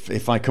not?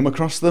 If I come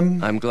across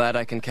them... I'm glad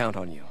I can count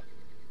on you.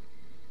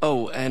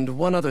 Oh, and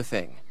one other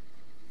thing.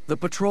 The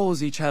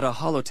patrols each had a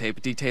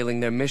holotape detailing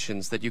their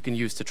missions that you can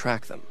use to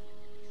track them.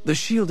 The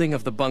shielding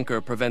of the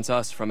bunker prevents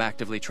us from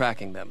actively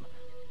tracking them,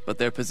 but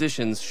their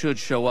positions should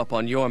show up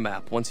on your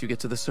map once you get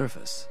to the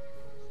surface.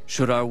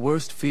 Should our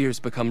worst fears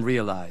become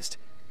realized,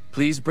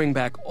 please bring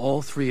back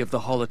all 3 of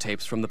the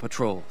holotapes from the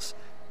patrols.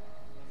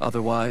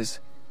 Otherwise,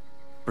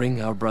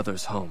 bring our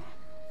brothers home.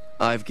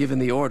 I've given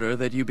the order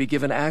that you be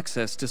given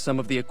access to some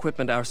of the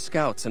equipment our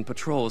scouts and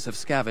patrols have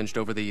scavenged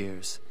over the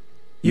years.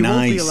 You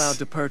won't be allowed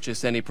to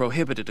purchase any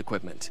prohibited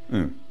equipment,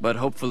 but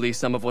hopefully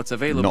some of what's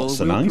available will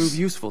prove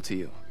useful to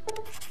you.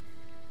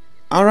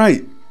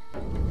 Alright.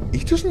 He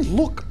doesn't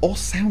look or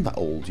sound that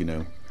old, you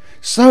know.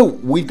 So,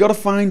 we've got to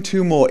find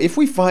 2 more. If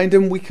we find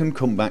them, we can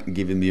come back and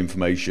give him the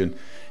information.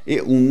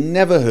 It will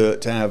never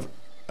hurt to have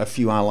a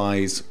few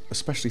allies,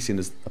 especially seeing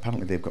as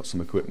apparently they've got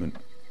some equipment.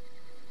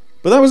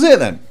 But that was it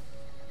then.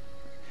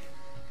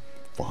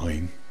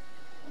 Fine.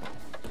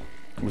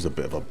 It was a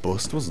bit of a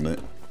bust, wasn't it?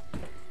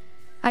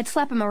 I'd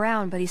slap him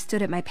around, but he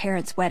stood at my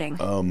parents' wedding.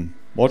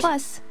 What?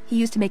 Plus, he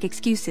used to make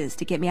excuses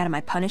to get me out of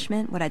my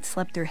punishment when I'd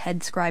slept through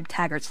head scribe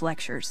Taggart's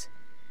lectures.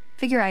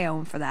 Figure I owe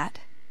him for that.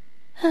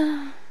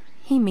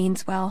 He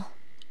means well.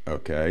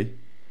 Okay.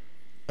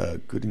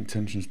 Good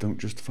intentions don't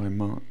justify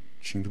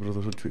marching the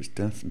Brotherhood to its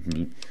death.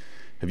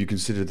 Have you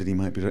considered that he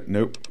might be...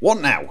 Nope.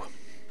 What now?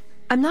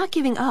 I'm not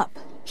giving up.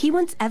 He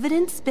wants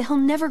evidence, but he'll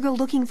never go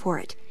looking for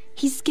it.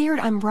 He's scared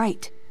I'm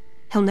right.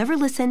 He'll never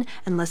listen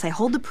unless I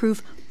hold the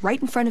proof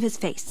right in front of his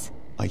face.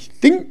 I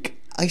think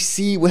I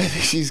see where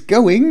this is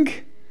going.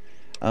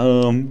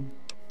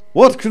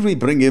 What could we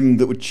bring him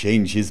that would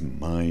change his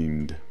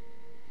mind?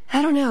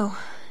 I don't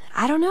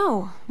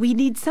know. We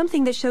need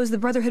something that shows the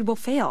Brotherhood will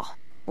fail,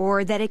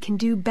 or that it can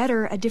do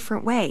better a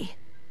different way.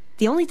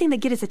 The only thing that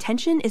gets his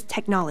attention is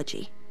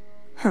technology.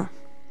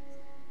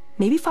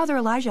 Maybe Father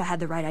Elijah had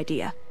the right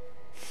idea.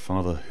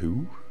 Father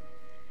who?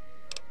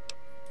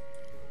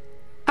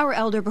 Our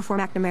elder before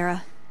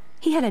McNamara.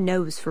 He had a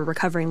nose for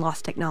recovering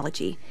lost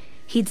technology.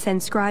 He'd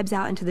send scribes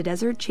out into the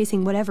desert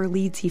chasing whatever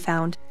leads he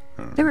found.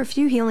 There were a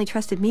few he only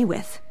trusted me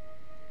with.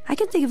 I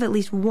can think of at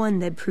least one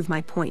that'd prove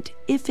my point,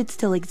 if it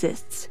still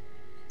exists.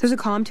 There's a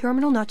comm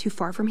terminal not too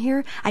far from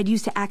here I'd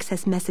use to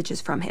access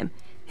messages from him.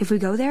 If we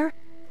go there,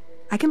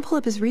 I can pull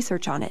up his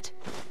research on it.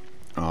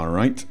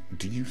 Alright.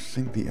 Do you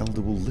think the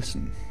elder will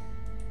listen?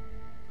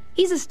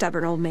 He's a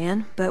stubborn old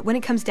man, but when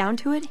it comes down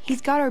to it, he's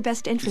got our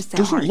best interests at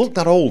heart. Doesn't look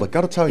that old, I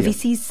gotta tell you. If he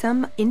sees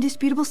some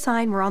indisputable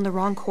sign we're on the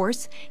wrong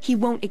course, he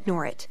won't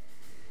ignore it.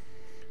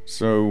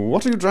 So,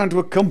 what are you trying to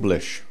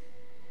accomplish?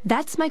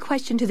 That's my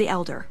question to the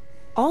Elder.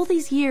 All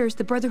these years,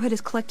 the Brotherhood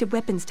has collected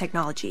weapons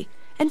technology.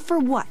 And for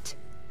what?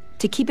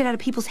 To keep it out of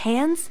people's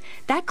hands?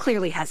 That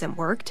clearly hasn't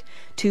worked.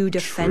 To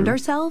defend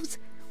ourselves?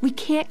 We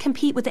can't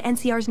compete with the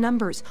NCR's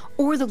numbers,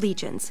 or the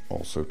Legions.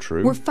 Also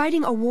true. We're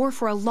fighting a war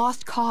for a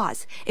lost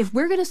cause. If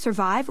we're gonna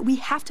survive, we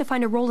have to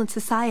find a role in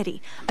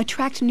society,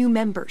 attract new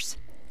members.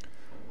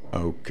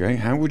 Okay,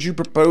 how would you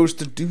propose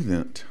to do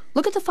that?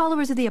 Look at the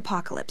followers of the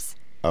Apocalypse.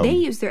 They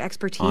use their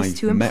expertise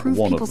to improve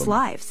people's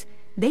lives.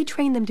 They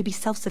train them to be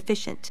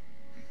self-sufficient.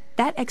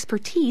 That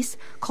expertise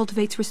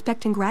cultivates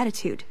respect and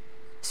gratitude,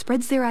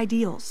 spreads their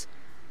ideals,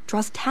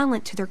 draws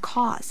talent to their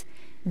cause.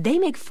 They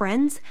make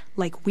friends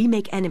like we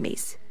make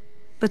enemies.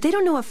 But they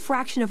don't know a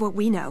fraction of what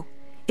we know.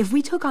 If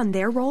we took on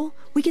their role,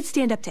 we could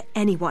stand up to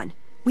anyone.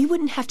 We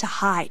wouldn't have to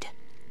hide.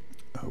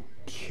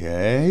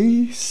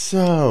 Okay,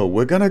 so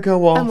we're gonna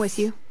go off... I'm with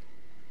you.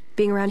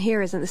 Being around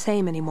here isn't the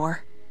same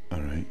anymore.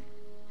 Alright.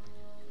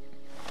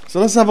 So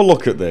let's have a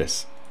look at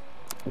this.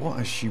 What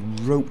has she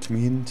roped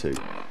me into?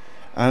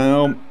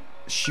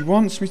 She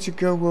wants me to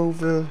go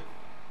over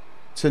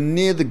to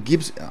near the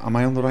Gibbs... Am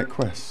I on the right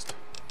quest?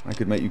 I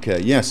could make you care.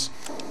 Yes.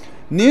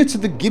 Near to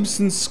the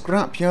Gibson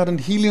scrapyard and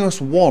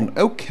Helios 1.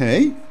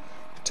 Okay.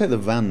 Take the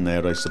van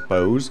there, I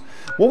suppose.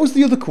 What was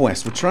the other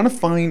quest? We're trying to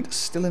find...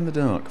 Still in the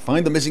dark.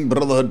 Find the missing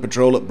Brotherhood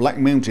patrol at Black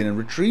Mountain and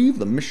retrieve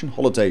the mission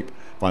holotape.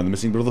 Find the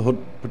missing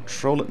Brotherhood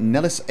patrol at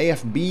Nellis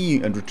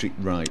AFB and retrieve...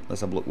 Right,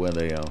 let's have a look where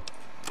they are.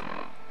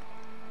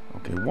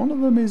 Okay, one of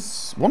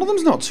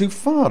them's not too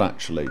far,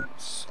 actually.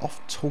 It's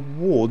off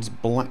towards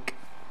Black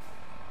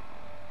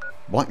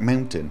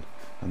Mountain.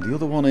 And the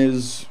other one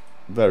is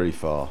very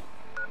far.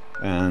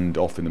 And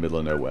off in the middle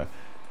of nowhere.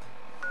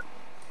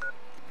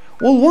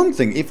 Well, one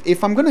thing,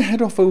 if I'm going to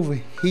head off over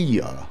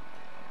here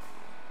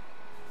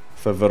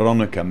for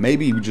Veronica,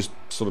 maybe we just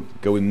sort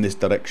of go in this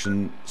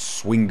direction,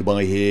 swing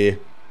by here.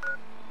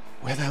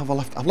 Where the hell have I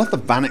left? I've left the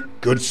van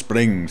at Good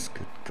Springs.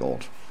 Good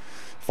God.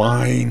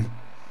 Fine.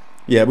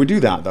 Yeah, we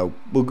do that, though.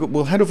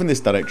 We'll head off in this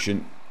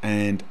direction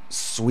and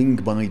swing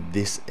by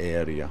this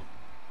area.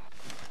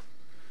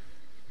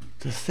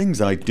 The things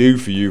I do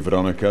for you,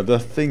 Veronica. The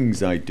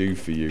things I do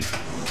for you.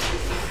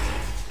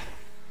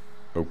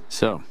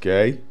 So,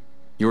 okay.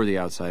 You're the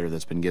outsider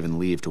that's been given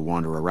leave to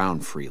wander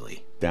around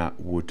freely. That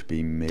would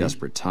be me.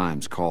 Desperate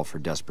times call for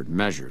desperate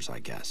measures, I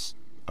guess.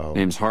 Oh.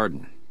 Name's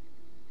Hardin.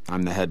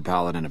 I'm the head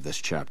paladin of this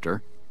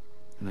chapter,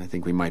 and I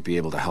think we might be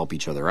able to help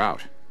each other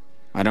out.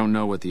 I don't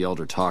know what the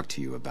Elder talked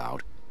to you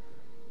about,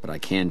 but I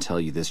can tell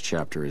you this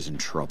chapter is in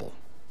trouble.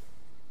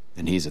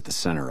 And he's at the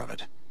center of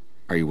it.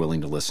 Are you willing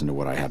to listen to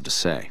what I have to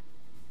say?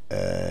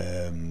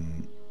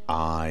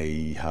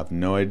 I have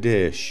no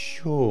idea.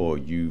 Sure,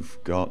 you've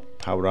got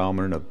power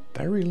armor and a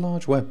very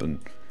large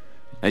weapon.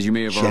 As you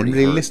may have already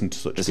heard, listen to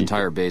such this people.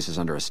 Entire base is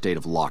under a state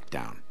of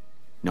lockdown.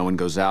 No one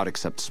goes out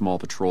except small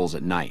patrols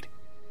at night.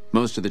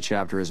 Most of the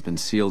chapter has been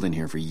sealed in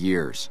here for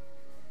years.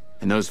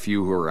 And those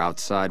few who were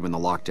outside when the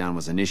lockdown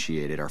was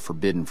initiated are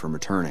forbidden from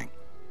returning.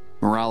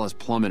 Morale has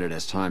plummeted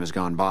as time has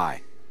gone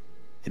by.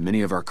 And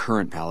many of our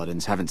current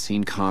paladins haven't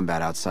seen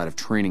combat outside of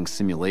training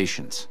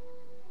simulations.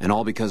 And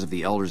all because of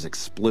the Elder's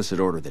explicit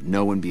order that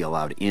no one be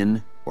allowed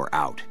in or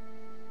out.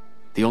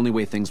 The only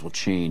way things will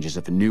change is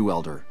if a new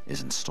Elder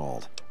is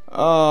installed.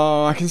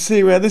 Oh, I can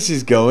see where this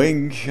is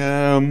going.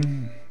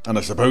 And I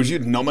suppose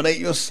you'd nominate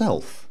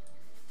yourself.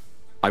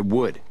 I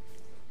would.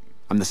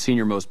 I'm the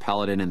senior-most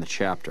paladin in the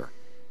chapter,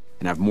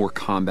 and have more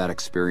combat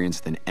experience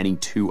than any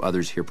two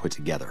others here put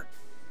together.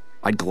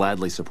 I'd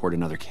gladly support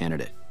another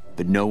candidate,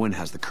 but no one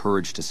has the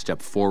courage to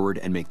step forward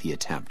and make the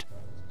attempt,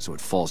 so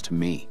it falls to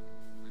me.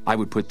 I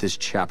would put this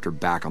chapter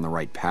back on the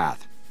right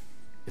path,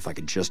 if I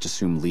could just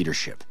assume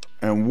leadership.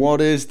 And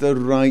what is the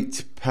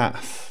right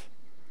path?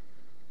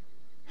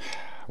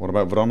 What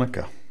about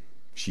Veronica?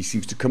 She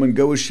seems to come and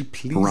go as she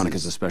pleases.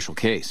 Veronica's a special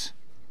case.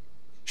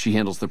 She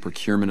handles the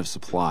procurement of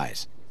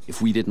supplies. If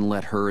we didn't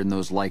let her and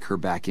those like her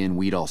back in,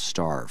 we'd all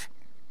starve.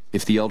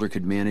 If the Elder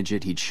could manage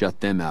it, he'd shut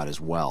them out as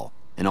well,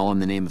 and all in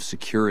the name of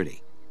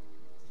security.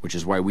 Which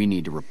is why we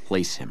need to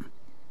replace him.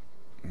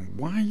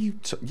 Why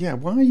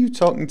are you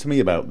talking to me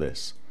about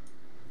this?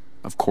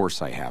 Of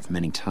course I have,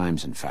 many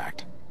times in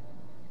fact.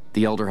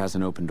 The Elder has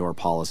an open-door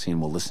policy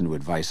and will listen to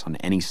advice on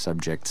any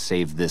subject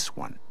save this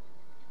one.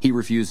 He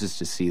refuses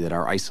to see that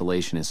our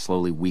isolation is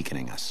slowly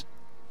weakening us.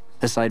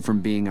 Aside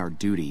from being our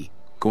duty,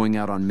 going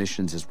out on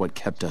missions is what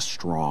kept us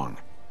strong.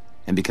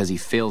 And because he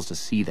fails to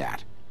see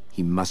that,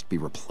 he must be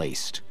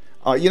replaced.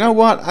 You know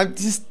what?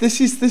 This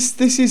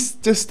is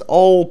just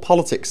all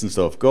politics and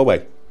stuff. Go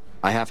away.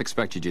 I half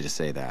expected you to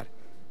say that.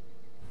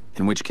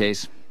 In which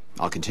case,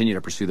 I'll continue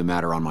to pursue the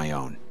matter on my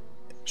own.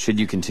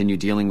 Should you continue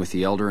dealing with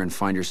the Elder and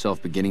find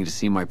yourself beginning to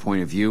see my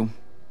point of view,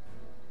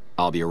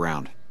 I'll be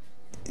around.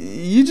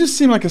 You just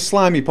seem like a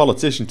slimy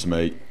politician to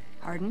me.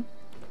 Pardon?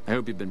 I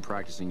hope you've been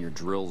practicing your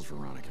drills,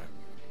 Veronica.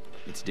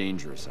 It's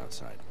dangerous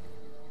outside.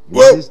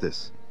 What is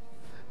this?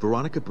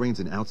 Veronica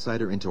brings an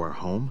outsider into our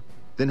home,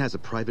 then has a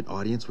private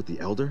audience with the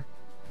Elder?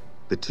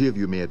 The two of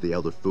you may have the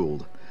Elder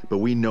fooled, but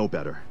we know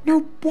better.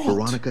 No, what?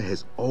 Veronica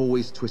has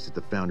always twisted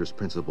the Founder's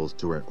principles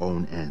to her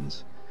own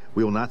ends.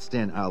 We will not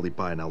stand idly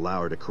by and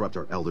allow her to corrupt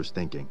our Elder's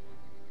thinking.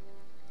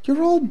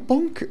 You're all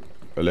bonkers.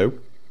 Hello?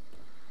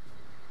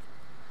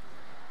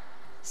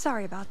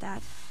 Sorry about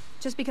that.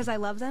 Just because I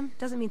love them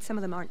doesn't mean some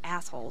of them aren't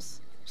assholes.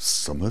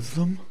 Some of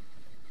them?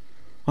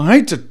 I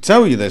hate to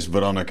tell you this,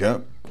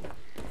 Veronica,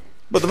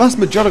 but the vast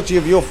majority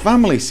of your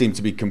family seem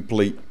to be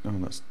complete... Oh,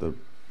 that's the...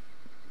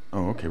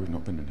 Oh, okay, we've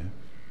not been in here.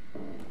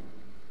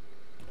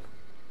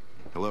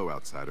 Hello,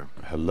 outsider.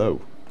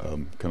 Hello.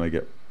 Can I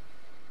get...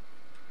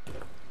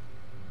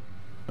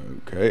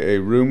 Okay,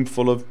 a room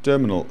full of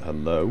terminal...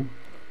 Hello?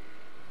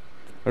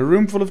 A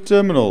room full of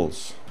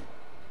terminals.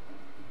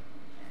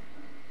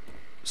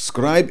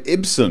 Scribe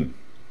Ibsen.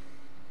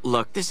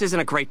 Look, this isn't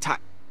a great time.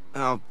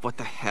 Oh, what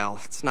the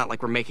hell. It's not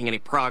like we're making any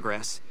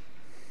progress.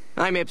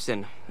 I'm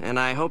Ibsen, and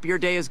I hope your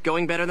day is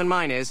going better than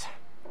mine is.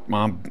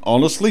 I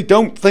honestly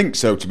don't think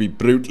so, to be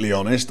brutally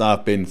honest.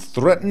 I've been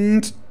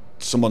threatened.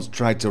 Someone's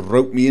tried to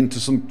rope me into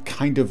some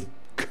kind of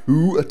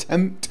coup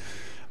attempt.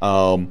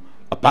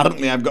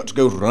 Apparently I've got to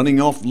go running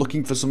off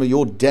looking for some of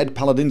your dead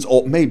paladins,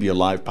 or maybe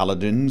alive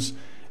paladins.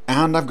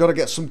 And I've got to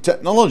get some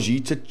technology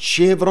to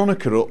cheer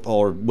Veronica up,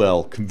 or,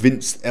 well,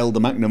 convince Elder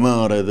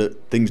McNamara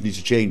that things need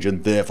to change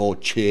and therefore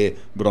cheer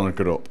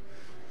Veronica up.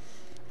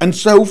 And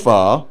so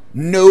far,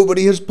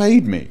 nobody has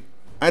paid me.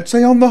 I'd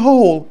say on the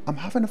whole, I'm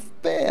having a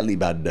fairly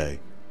bad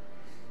day.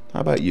 How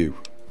about you?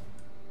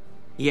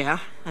 Yeah,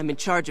 I'm in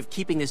charge of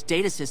keeping this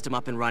data system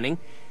up and running,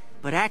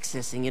 but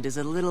accessing it is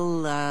a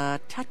little,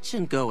 touch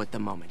and go at the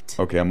moment.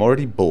 Okay, I'm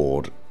already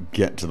bored.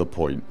 Get to the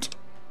point.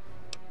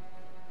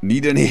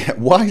 Need any...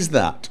 Why is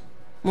that?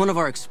 One of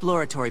our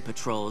exploratory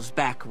patrols,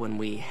 back when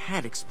we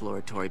had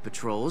exploratory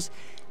patrols,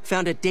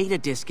 found a data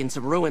disk in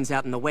some ruins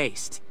out in the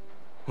waste.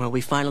 Well, we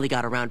finally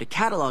got around to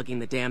cataloging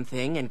the damn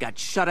thing and got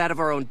shut out of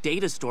our own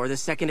data store the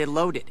second it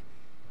loaded.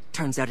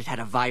 Turns out it had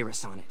a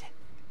virus on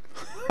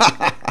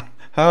it.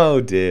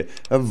 Oh dear.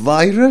 A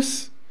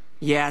virus?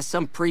 Yeah,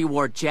 some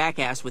pre-war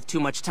jackass with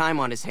too much time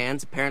on his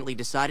hands apparently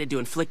decided to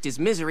inflict his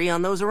misery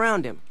on those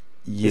around him.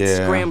 Yeah. It's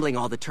scrambling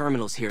all the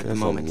terminals here at the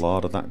moment. There's a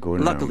lot of that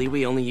going on. Luckily,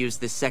 we only use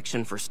this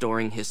section for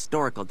storing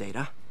historical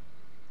data.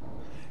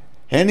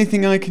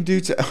 Anything I can do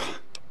to...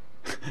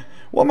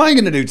 What am I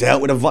going to do to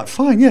help with a virus?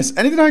 Fine, yes.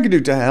 Anything I can do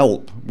to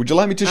help. Would you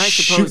like me to shoot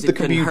the computer? I suppose it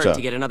couldn't hurt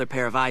to get another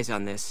pair of eyes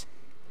on this.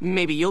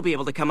 Maybe you'll be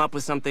able to come up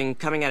with something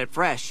coming at it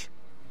fresh.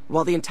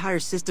 While the entire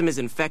system is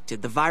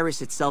infected, the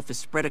virus itself is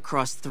spread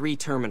across 3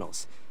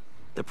 terminals.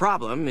 The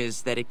problem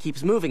is that it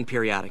keeps moving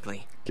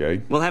periodically.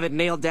 Okay. We'll have it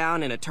nailed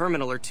down in a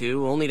terminal or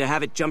two, only to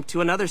have it jump to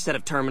another set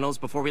of terminals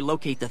before we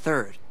locate the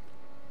 3rd.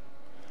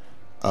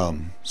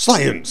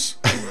 Science!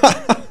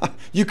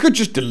 You could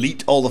just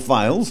delete all the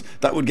files.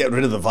 That would get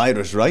rid of the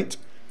virus, right?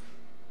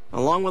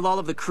 Along with all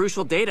of the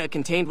crucial data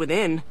contained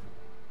within.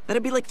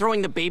 That'd be like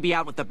throwing the baby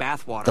out with the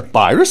bathwater. The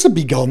virus would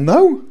be gone,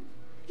 though.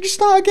 You just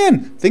start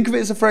again. Think of it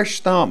as a fresh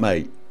start,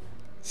 mate.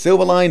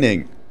 Silver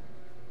lining.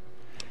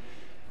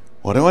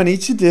 What do I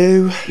need to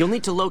do? You'll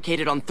need to locate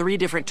it on 3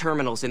 different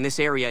terminals in this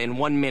area in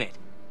 1 minute.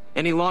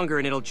 Any longer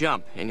and it'll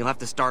jump, and you'll have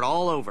to start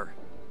all over.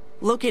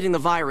 Locating the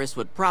virus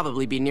would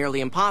probably be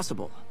nearly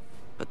impossible,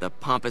 but the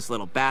pompous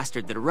little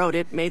bastard that wrote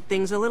it made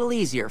things a little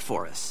easier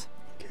for us.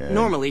 Okay.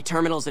 Normally,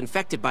 terminals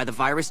infected by the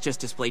virus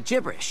just display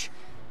gibberish,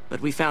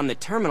 but we found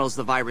that terminals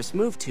the virus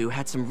moved to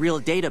had some real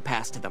data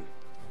passed to them.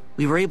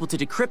 We were able to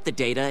decrypt the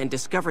data and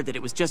discovered that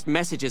it was just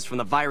messages from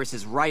the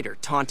virus's writer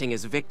taunting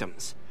his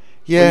victims.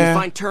 Yeah, when you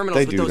find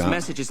terminals with those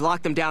messages,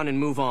 lock them down and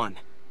move on.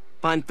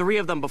 Find 3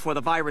 of them before the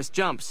virus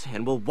jumps,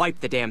 and we'll wipe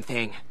the damn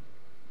thing.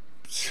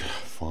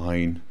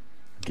 Fine.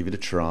 Give it a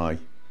try.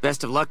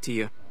 Best of luck to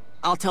you.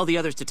 I'll tell the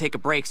others to take a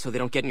break so they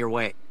don't get in your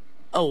way.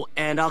 Oh,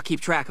 and I'll keep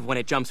track of when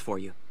it jumps for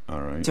you.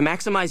 Alright. To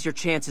maximize your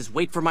chances,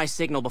 wait for my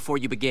signal before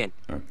you begin.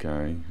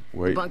 Okay,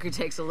 wait. Bunker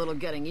takes a little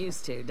getting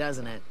used to,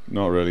 doesn't it?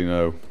 Not really,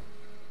 no.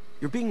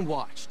 You're being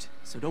watched,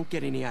 so don't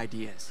get any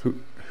ideas. Who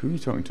are you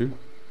talking to?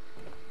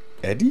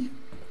 Eddie?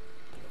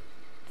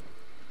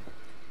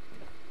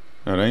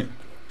 Alright.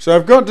 So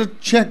I've got to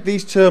check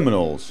these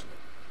terminals.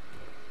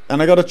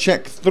 And I got to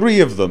check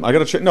 3 of them. I've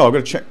got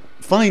to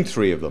find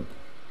 3 of them.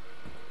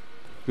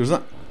 Was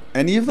that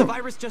any of them? The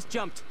virus just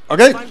jumped.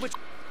 Okay.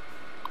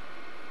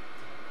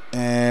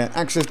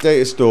 Access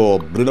data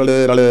store.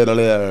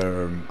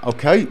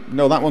 Okay.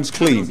 No, that one's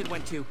clean.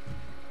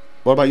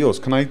 What about yours?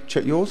 Can I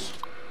check yours?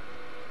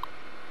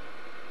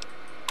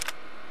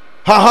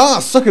 Haha!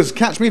 Suckers,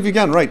 catch me if you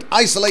can. Right.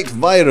 Isolate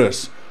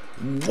virus.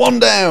 1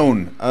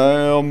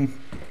 down.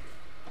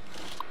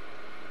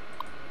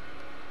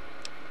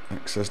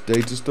 Access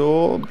data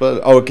store,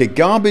 but okay,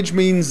 garbage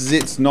means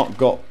it's not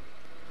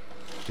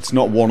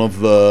one of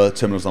the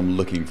terminals I'm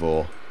looking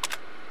for.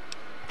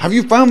 Have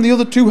you found the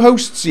other 2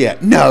 hosts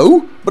yet?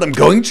 No, but I'm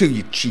going to,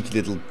 you cheeky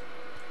little...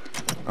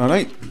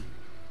 Alright.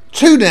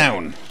 2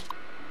 down.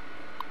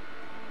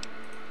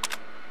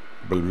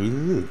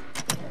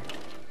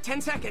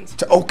 10 seconds.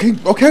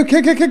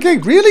 Okay.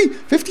 Really?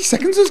 50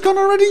 seconds has gone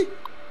already?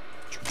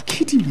 You're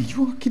kidding me.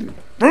 You are kidding me.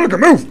 Veronica,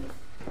 move!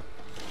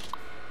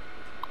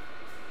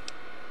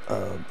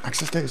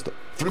 Access data store.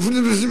 Okay.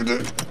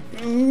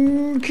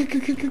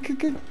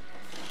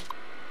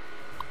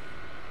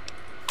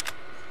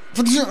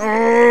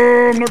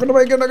 Oh, I'm not gonna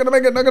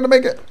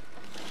make it.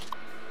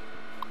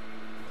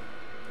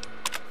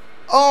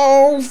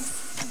 Oh!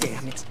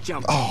 Damn, it's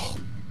jumped. Oh.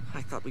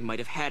 I thought we might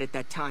have had it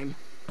that time.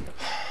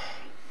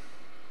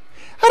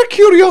 Out of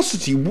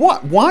curiosity,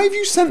 why have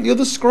you sent the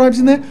other scribes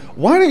in there?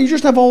 Why don't you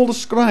just have all the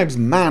scribes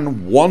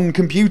man 1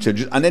 computer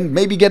and then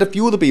maybe get a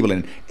few other people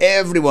in?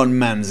 Everyone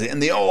mans it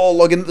and they all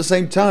log in at the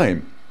same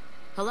time.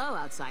 Hello,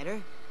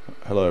 outsider.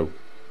 Hello.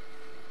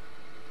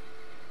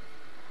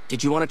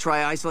 Did you want to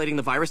try isolating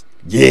the virus?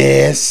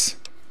 Yes.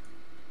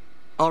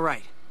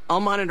 Alright,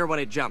 I'll monitor when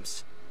it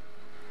jumps.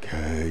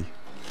 Okay.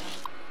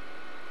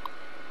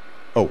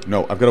 Oh,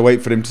 no, I've got to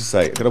wait for him to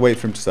say.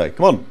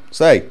 Come on,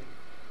 say.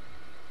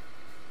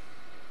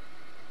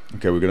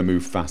 Okay, we're going to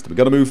move faster. We've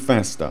got to move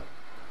faster.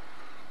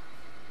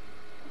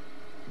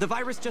 The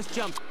virus just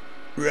jumped.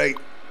 Right.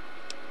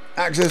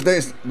 Access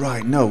this.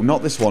 Right, no,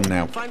 not this one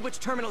now. Find which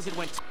terminals it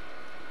went to.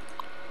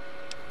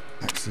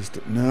 Access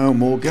to... No,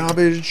 more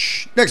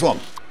garbage. Next one.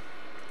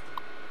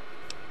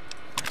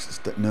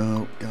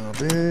 No,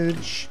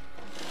 garbage.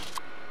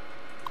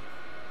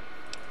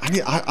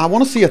 I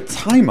want to see a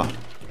timer.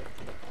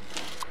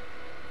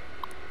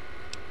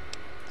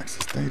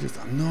 Access status.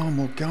 No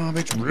more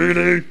garbage.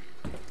 Really?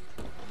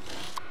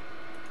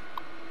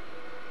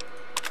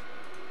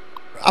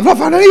 I've not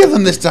found any of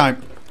them this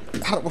time.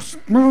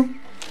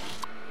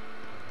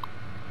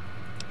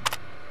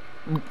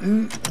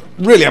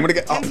 Really, I'm gonna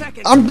get.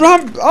 I'm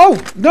wrong.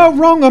 Oh no,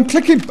 wrong. I'm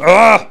clicking.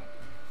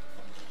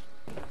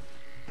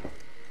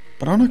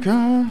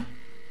 Veronica.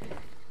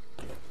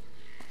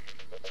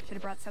 Should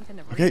have brought something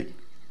to read. Okay,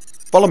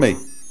 follow me.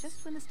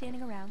 Just when the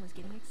standing around was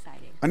getting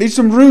exciting. I need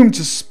some room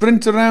to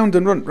sprint around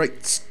and run.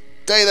 Right,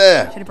 stay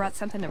there. Should have brought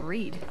something to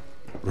read.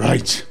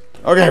 Right.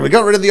 Okay, we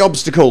got rid of the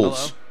obstacles.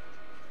 Hello?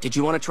 Did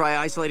you want to try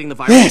isolating the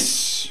virus?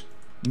 Yes.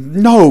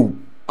 No.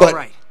 But all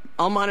right.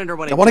 I'll monitor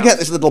when I want to get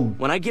this little.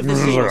 When I give the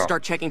signal,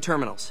 start checking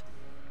terminals.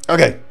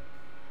 Okay.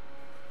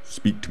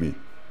 Speak to me.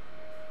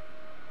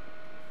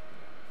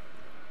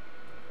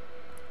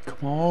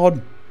 Come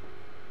on.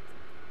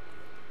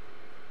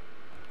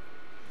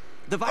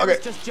 The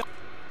virus just jumped.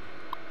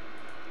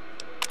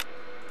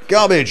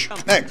 Garbage.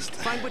 Next.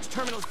 Find which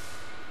terminals.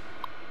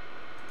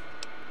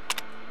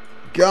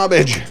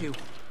 Garbage.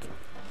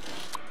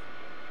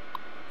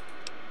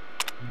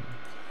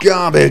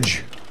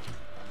 Garbage.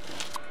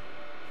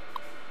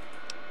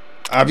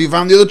 Have you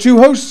found the other two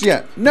hosts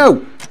yet?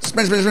 No.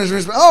 Sprint, sprint, sprint,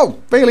 sprint, sprint. Oh,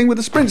 failing with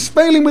the sprint.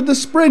 Failing with the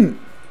sprint.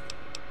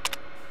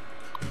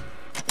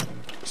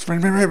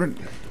 Sprint, sprint, sprint.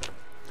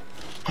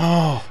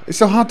 Oh, it's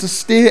so hard to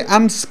steer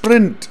and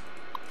sprint.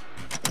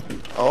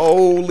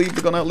 Oh, leave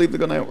the gun out, leave the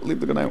gun out, leave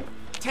the gun out.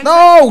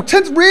 No!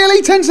 10,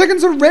 really? 10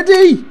 seconds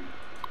already?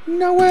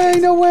 No way,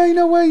 no way,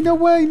 no way, no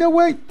way, no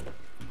way.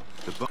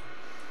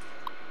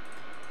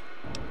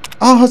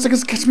 Oh, it's like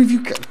it's catch me if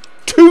you can.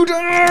 2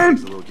 down!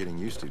 It's a little getting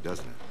used to,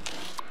 doesn't it?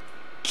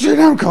 2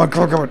 down, come on,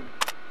 come on, come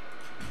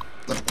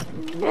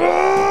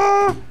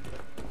on.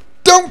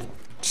 Don't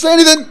say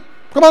anything.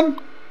 Come on.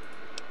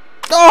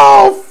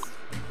 Oh!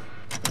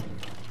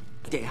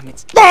 Damn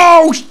it.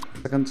 Oh!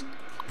 Seconds.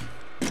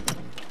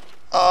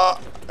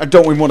 I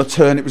don't even want to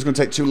turn. It was going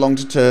to take too long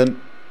to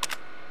turn.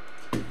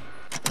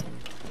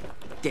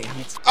 Damn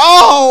it.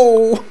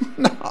 Oh!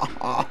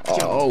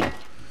 No.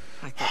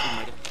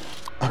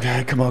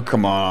 Okay, come on,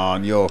 come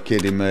on. You're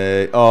kidding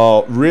me.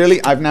 Oh,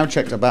 really? I've now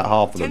checked about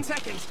half of them. 10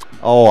 seconds.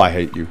 Oh, I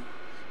hate you.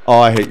 Oh,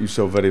 I hate you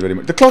so very, very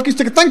much. The clock is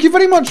ticking. Thank you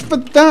very much for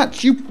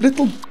that, you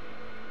little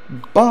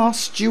bar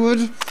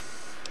steward.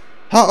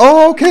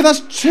 Oh, okay, that's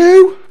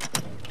 2.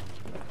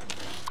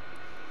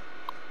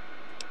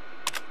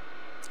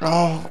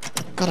 Oh,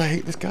 God, I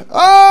hate this guy.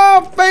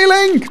 Oh,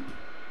 failing!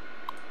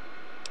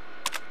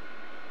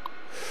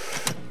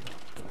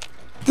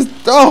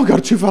 Oh,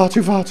 God, too far,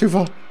 too far, too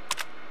far.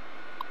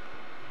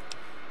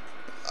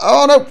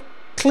 Oh, no.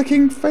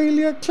 Clicking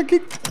failure,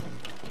 clicking.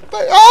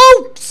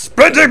 Oh,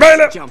 sprinting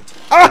failure. Jumped.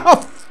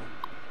 Oh.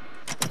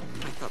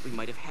 I thought we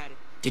might have had it.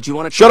 Did you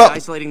want to Shut try up.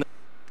 isolating the...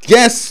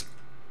 Yes.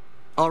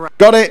 All right.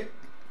 Got it.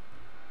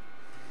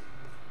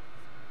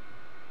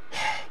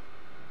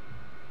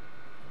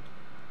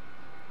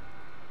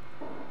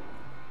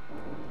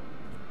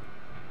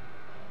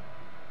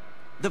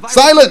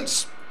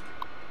 Silence!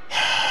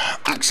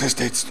 Access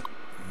dates.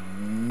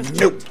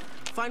 Nope.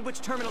 Find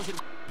which terminals it...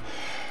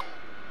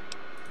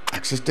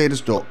 Access data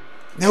store.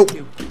 Nope.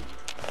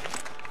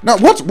 No,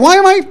 what? Why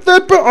am I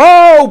third person?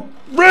 Oh,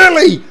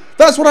 really?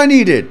 That's what I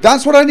needed.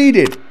 That's what I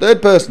needed.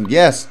 Third person.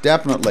 Yes,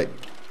 definitely.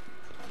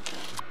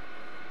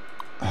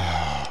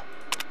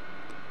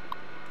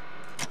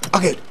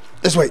 Okay.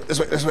 This way, this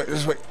way, this way,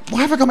 this way.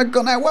 Why have I got my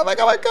gun out? Why have I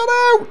got my gun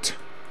out?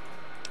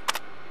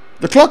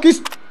 The clock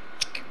is...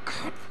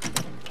 God.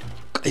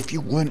 If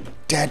you weren't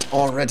dead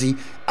already,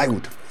 I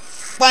would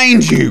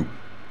find you.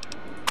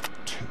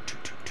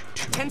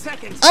 10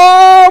 seconds.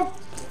 Oh!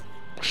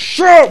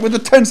 Shut with the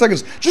 10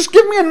 seconds. Just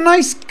give me a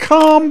nice,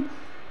 calm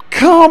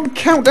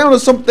countdown or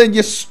something.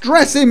 You're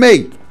stressing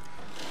me.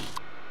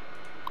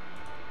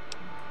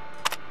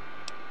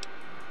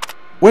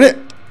 Win it.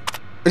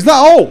 Is that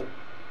all?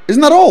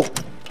 Isn't that all?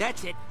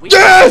 That's it.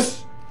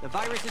 Yes! The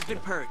virus has been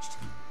purged.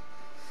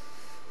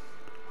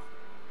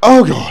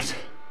 Oh, God.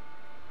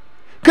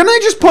 Can I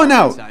just point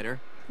out,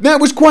 that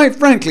was quite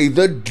frankly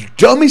the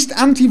dumbest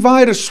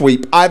antivirus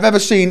sweep I've ever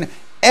seen,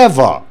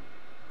 ever.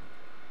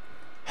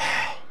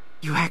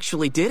 You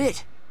actually did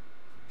it.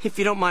 If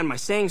you don't mind my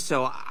saying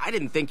so, I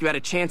didn't think you had a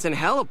chance in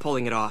hell of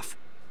pulling it off.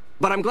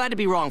 But I'm glad to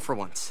be wrong for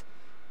once.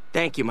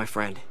 Thank you, my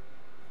friend.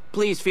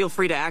 Please feel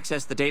free to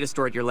access the data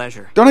store at your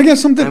leisure. Don't I get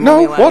something? I'm no,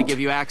 only allowed what? To give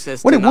you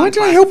access Wait, to why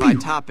did I help you?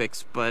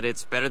 topics, but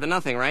it's better than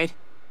nothing, right?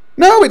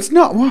 No, it's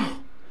not. Wow.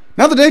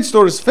 Now the data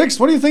store is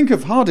fixed, what do you think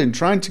of Hardin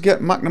trying to get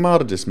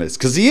McNamara dismissed?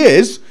 Because he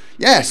is.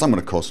 Yes, I'm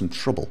going to cause some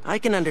trouble. I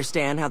can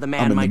understand how the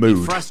man might be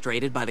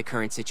frustrated by the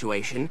current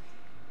situation.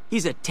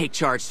 He's a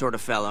take-charge sort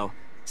of fellow.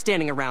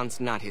 Standing around's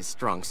not his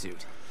strong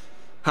suit.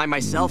 I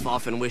myself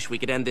often wish we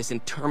could end this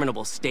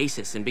interminable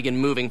stasis and begin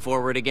moving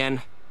forward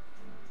again.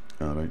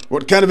 All right.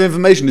 What kind of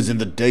information is in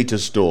the data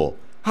store?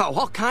 Oh,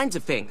 all kinds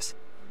of things.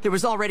 There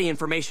was already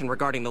information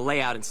regarding the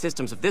layout and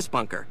systems of this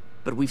bunker,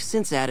 but we've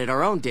since added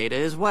our own data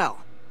as well.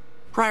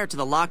 Prior to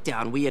the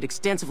lockdown, we had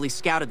extensively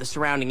scouted the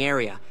surrounding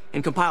area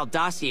and compiled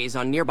dossiers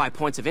on nearby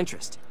points of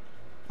interest.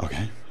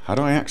 Okay. How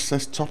do I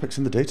access topics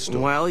in the data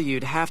store? Well,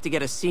 you'd have to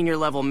get a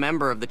senior-level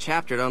member of the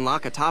chapter to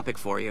unlock a topic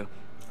for you.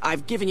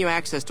 I've given you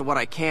access to what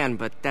I can,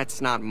 but that's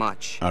not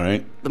much. All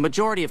right. The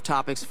majority of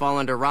topics fall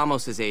under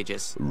Ramos's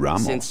aegis,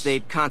 Ramos? since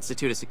they'd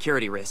constitute a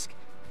security risk.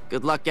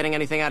 Good luck getting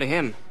anything out of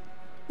him.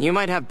 You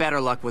might have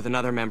better luck with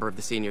another member of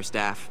the senior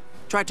staff.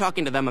 Try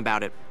talking to them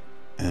about it.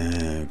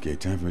 Okay,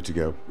 time for me to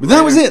go. But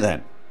that was it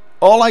then.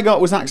 All I got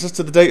was access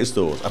to the data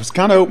stores. I was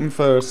kind of hoping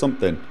for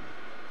something.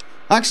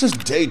 Access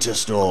data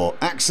store.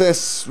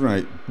 Access,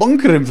 right,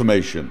 bunker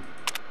information.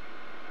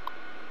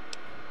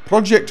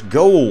 Project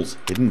goals.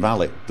 Hidden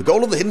Valley. The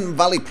goal of the Hidden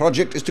Valley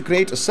project is to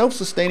create a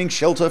self-sustaining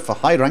shelter for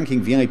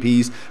high-ranking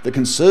VIPs that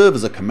can serve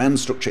as a command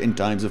structure in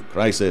times of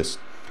crisis.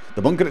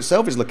 The bunker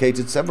itself is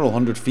located several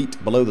hundred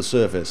feet below the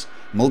surface.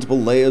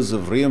 Multiple layers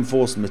of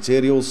reinforced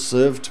materials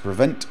serve to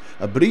prevent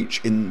a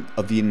breach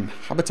of the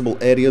inhabitable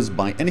areas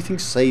by anything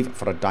save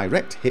for a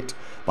direct hit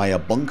by a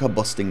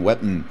bunker-busting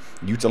weapon,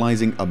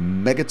 utilizing a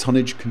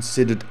megatonnage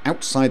considered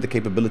outside the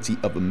capability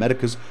of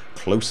America's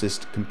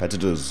closest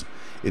competitors.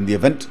 In the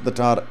event that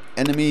our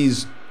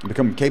enemies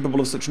become capable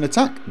of such an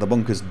attack, the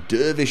bunker's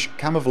dervish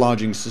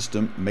camouflaging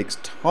system makes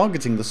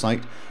targeting the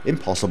site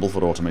impossible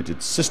for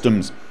automated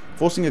systems,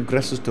 forcing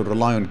aggressors to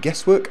rely on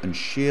guesswork and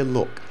sheer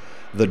luck.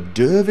 The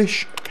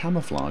dervish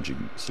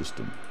camouflaging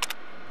system.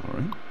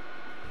 Alright.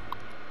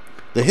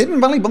 The Hidden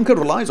Valley bunker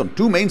relies on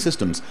two main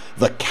systems.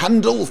 The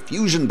Candle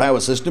fusion power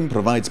system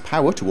provides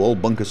power to all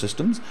bunker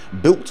systems,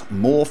 built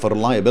more for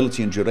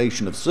reliability and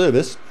duration of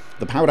service.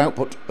 The power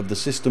output of the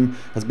system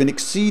has been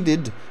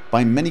exceeded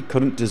by many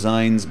current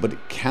designs, but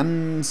it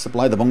can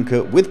supply the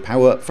bunker with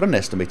power for an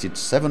estimated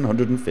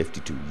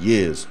 752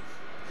 years.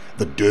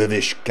 The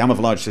Dervish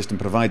camouflage system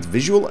provides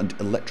visual and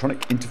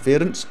electronic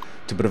interference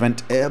to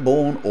prevent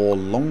airborne or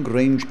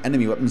long-range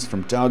enemy weapons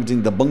from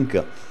targeting the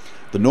bunker.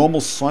 The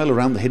normal soil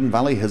around the Hidden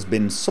Valley has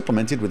been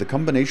supplemented with a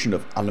combination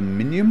of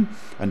aluminium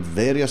and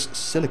various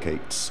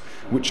silicates,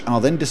 which are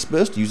then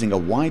dispersed using a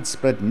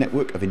widespread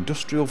network of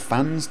industrial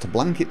fans to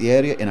blanket the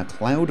area in a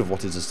cloud of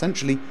what is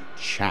essentially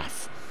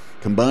chaff.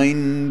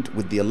 Combined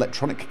with the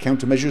electronic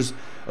countermeasures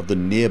of the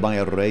nearby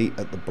array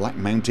at the Black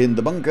Mountain,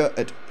 the bunker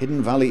at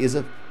Hidden Valley is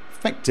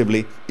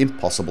effectively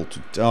impossible to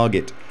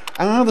target.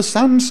 Ah, the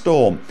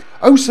sandstorm.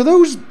 Oh, so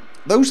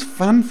those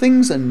fan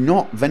things are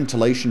not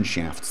ventilation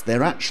shafts.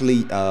 They're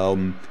actually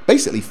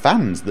basically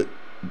fans that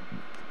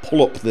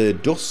pull up the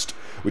dust,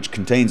 which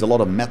contains a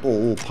lot of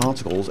metal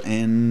particles,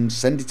 and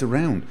send it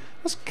around.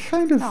 That's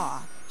kind of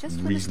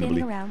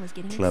reasonably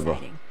clever.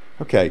 Exciting.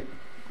 Okay,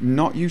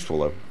 not useful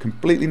though.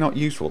 Completely not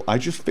useful. I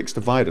just fixed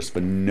a virus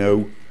for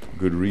no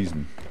good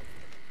reason.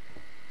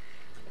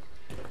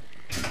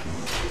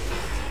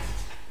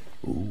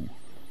 Ooh.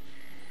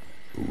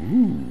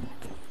 Ooh.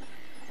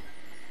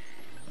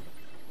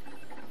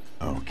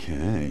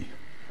 Okay.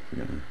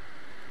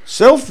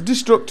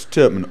 Self-destruct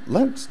terminal.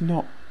 Let's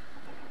not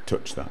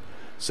touch that.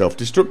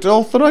 Self-destruct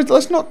authorized.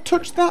 Let's not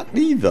touch that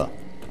either.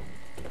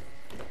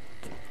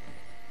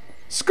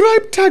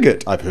 Scribe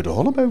Taggart. I've heard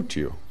all about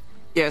you.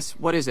 Yes,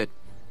 what is it?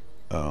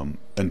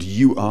 And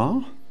you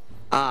are?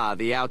 Ah,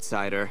 the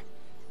outsider.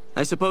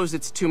 I suppose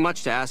it's too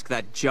much to ask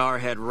that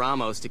jarhead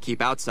Ramos to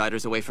keep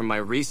outsiders away from my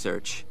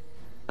research.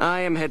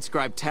 I am Head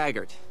Scribe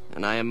Taggart,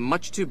 and I am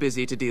much too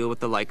busy to deal with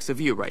the likes of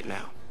you right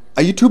now.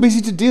 Are you too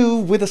busy to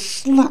deal with a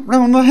slap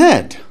round the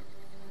head?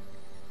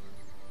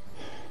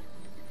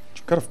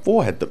 You've got a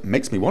forehead that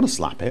makes me want to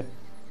slap it.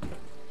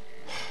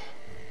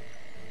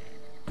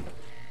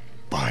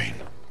 Fine.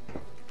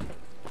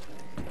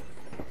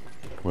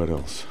 What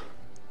else?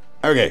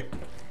 Okay.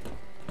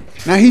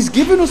 Now he's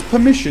given us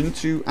permission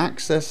to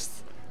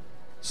access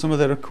some of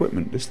their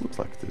equipment. This looks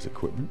like there's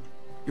equipment.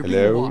 You're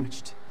being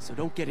watched, so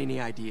don't get any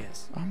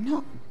ideas. I'm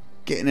not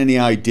getting any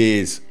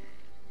ideas.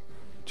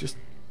 Just...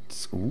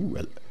 Ooh,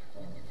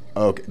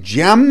 okay.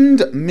 Jammed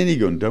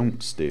minigun.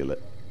 Don't steal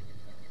it.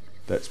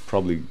 That's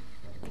probably...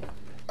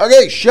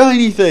 Okay,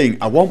 shiny thing.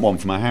 I want one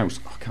for my house.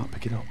 Oh, I can't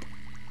pick it up.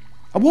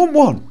 I want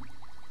one.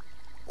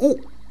 Oh,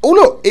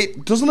 look.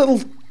 It does a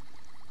little...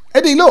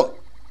 Eddie, look.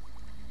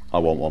 I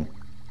want one.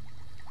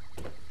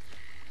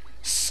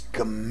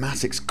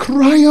 Schematics.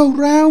 Cryo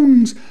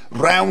rounds.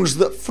 Rounds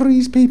that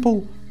freeze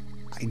people.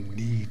 I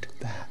need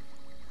that.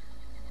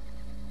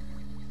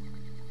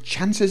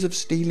 Chances of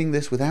stealing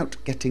this without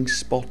getting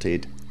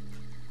spotted.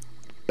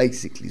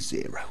 Basically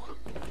 0.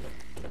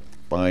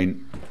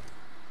 Fine.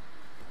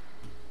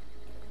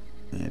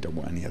 I don't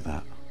want any of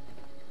that.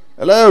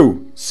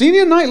 Hello.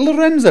 Senior Knight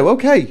Lorenzo.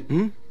 Okay.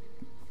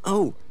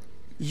 Oh,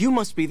 you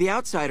must be the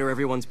outsider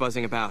everyone's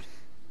buzzing about.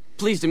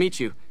 Pleased to meet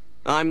you.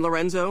 I'm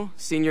Lorenzo,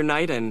 Senior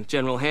Knight and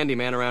General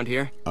Handyman around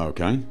here.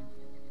 Okay.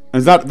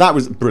 And that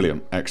was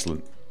brilliant.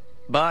 Excellent.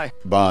 Bye.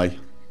 Bye.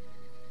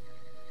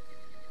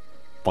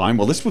 Fine.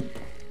 Well, this was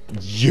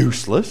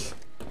useless.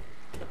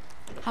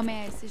 How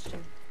may I assist you?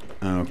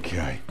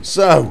 Okay.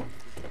 So,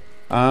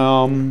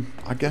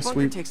 I guess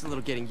we takes a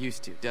little getting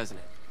used to, doesn't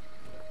it?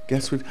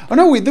 Guess we've. Oh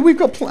no, we've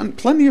got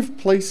plenty of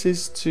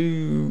places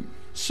to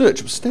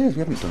search upstairs. We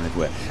haven't done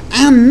everywhere,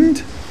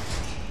 and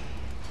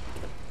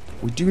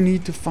we do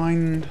need to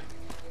find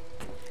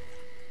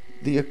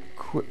the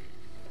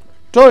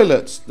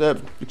toilets.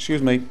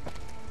 Excuse me.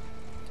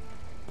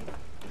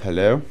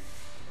 Hello.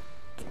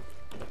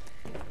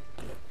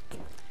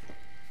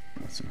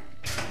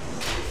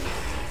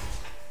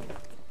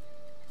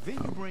 Then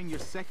you bring your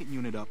second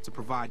unit up to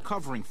provide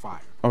covering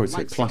fire. Oh, it's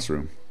a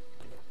classroom.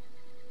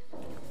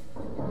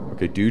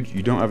 Okay, dude,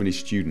 you don't have any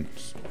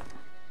students.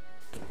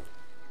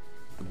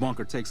 The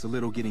bunker takes a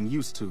little getting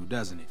used to,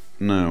 doesn't it?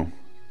 No.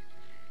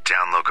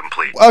 Download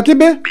complete. Okay,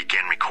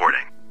 begin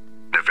recording.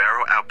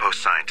 Navarro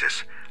Outpost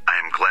scientists, I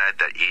am glad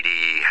that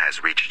EDE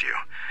has reached you.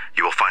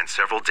 You will find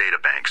several data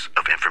banks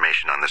of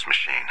information on this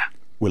machine.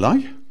 Will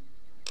I?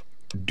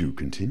 Do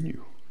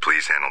continue.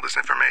 Please handle this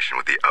information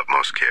with the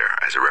utmost care,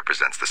 as it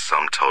represents the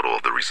sum total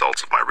of the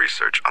results of my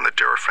research on the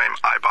Duraframe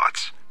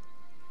iBots.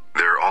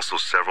 There are also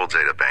several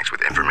data banks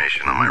with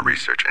information on my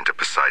research into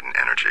Poseidon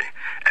Energy,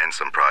 and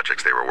some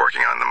projects they were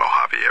working on in the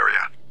Mojave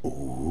area.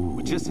 Ooh.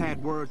 We just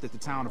had word that the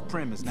town of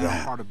Prim is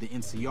now part of the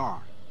NCR.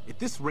 At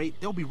this rate,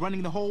 they'll be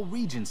running the whole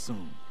region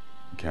soon.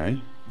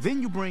 Okay.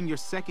 Then you bring your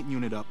second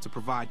unit up to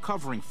provide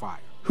covering fire.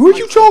 Who are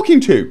you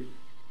talking to?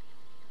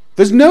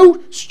 There's no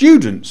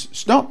students.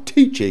 Stop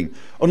teaching.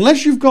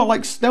 Unless you've got,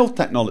 like, stealth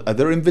technology. Are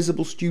there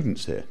invisible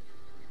students here?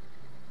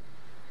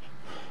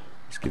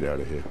 Let's get out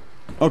of here.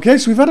 Okay,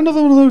 so we've had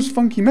another one of those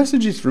funky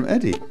messages from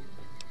Eddie.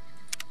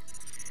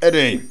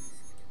 Eddie.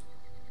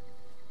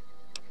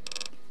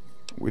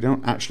 We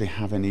don't actually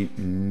have any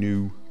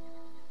new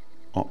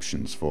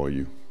options for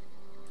you.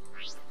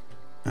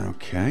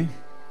 Okay.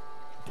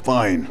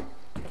 Fine.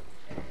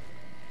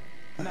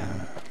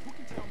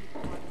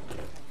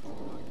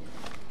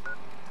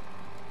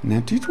 Now,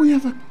 did we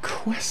have a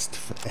quest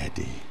for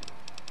Eddie?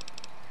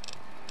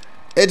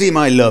 Eddie,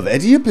 my love.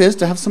 Eddie appears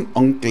to have some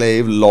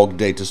enclave log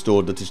data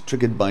stored that is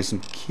triggered by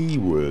some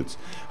keywords.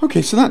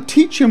 Okay, so that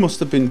teacher must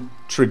have been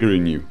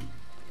triggering you.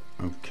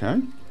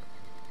 Okay.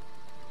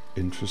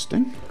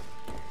 Interesting.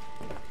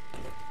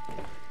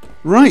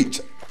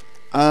 Right.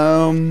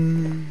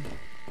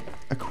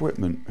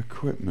 Equipment.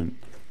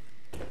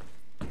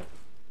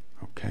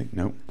 Okay,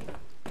 no.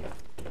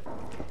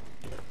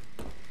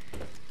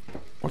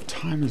 What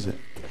time is it?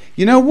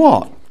 You know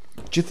what?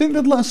 Do you think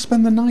they'd let us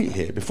spend the night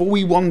here before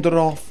we wander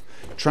off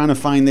trying to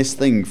find this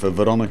thing for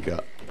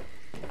Veronica?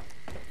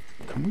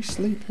 Can we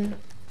sleep here?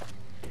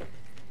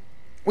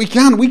 We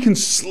can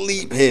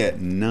sleep here.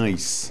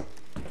 Nice.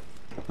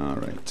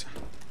 Alright.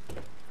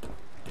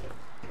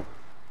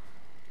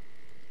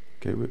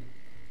 Okay,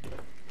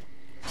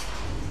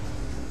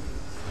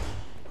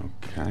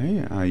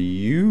 okay, are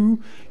you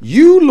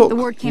look. The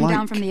word came like...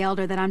 down from the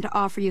Elder that I'm to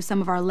offer you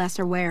some of our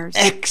lesser wares.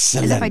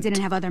 Excellent. As if I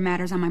didn't have other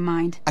matters on my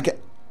mind. Okay.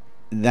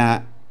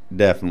 That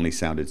definitely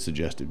sounded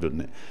suggestive,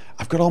 doesn't it?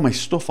 I've got all my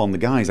stuff on the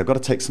guys. I've got to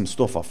take some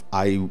stuff off.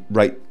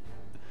 Right.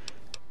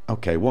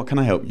 Okay, what can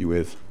I help you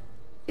with?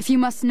 If you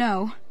must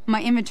know,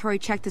 my inventory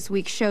check this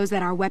week shows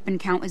that our weapon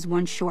count is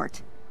 1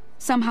 short.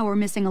 Somehow we're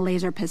missing a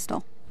laser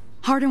pistol.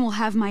 Hardin will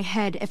have my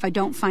head if I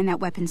don't find that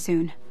weapon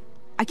soon.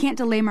 I can't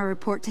delay my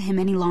report to him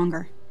any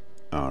longer.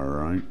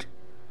 Alright.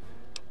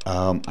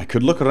 I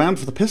could look around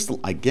for the pistol,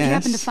 I guess. If you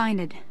happen to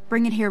find it,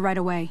 bring it here right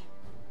away.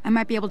 I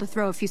might be able to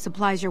throw a few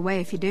supplies your way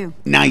if you do.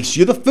 Nice.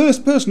 You're the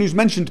first person who's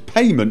mentioned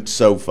payment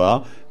so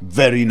far.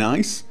 Very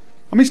nice.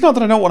 I mean, it's not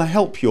that I don't want to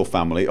help your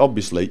family.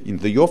 Obviously,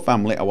 they're your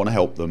family. I want to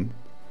help them.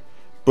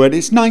 But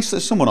it's nice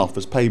that someone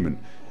offers payment.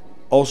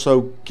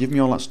 Also, give me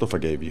all that stuff I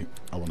gave you.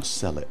 I want to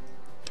sell it.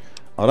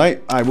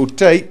 Alright, I will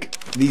take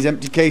these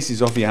empty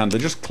cases off your hand. They're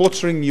just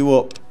cluttering you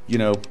up, you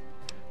know.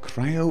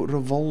 Cryo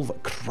revolver.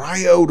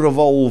 Cryo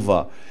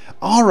revolver.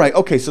 Alright,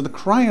 okay, so the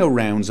cryo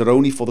rounds are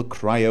only for the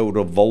cryo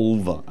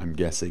revolver, I'm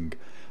guessing.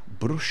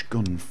 Brush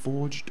gun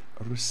forged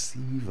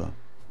receiver.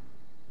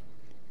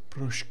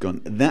 Brush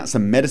gun. That's a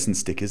medicine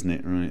stick, isn't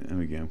it? Right, there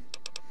we go.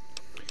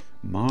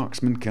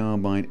 Marksman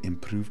carbine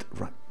improved.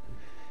 Right.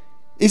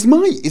 Is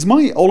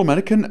my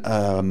All-American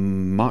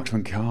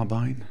marksman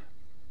carbine?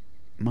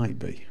 Might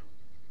be.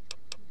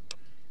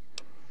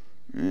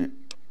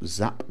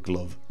 Zap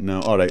glove.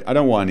 No, alright, I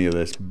don't want any of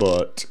this,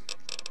 but...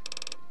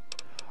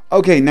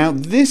 Okay, now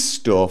this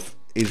stuff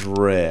is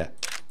rare,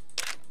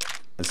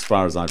 as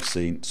far as I've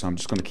seen, so I'm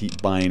just going to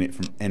keep buying it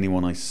from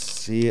anyone I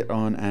see it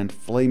on, and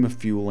flame of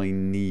fuel I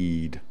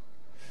need.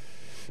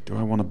 Do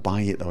I want to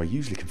buy it, though? I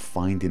usually can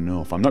find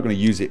enough. I'm not going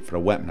to use it for a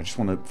weapon, I just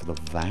want it for the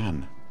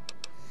van.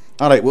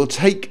 Alright, we'll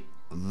take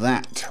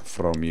that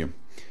from you.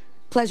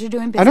 Pleasure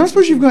doing business. I don't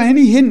suppose you've got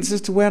any hints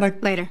as to where I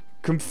Later.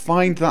 Can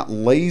find that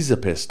laser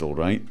pistol,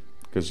 right?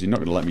 Because you're not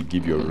going to let me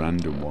give you a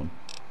random one.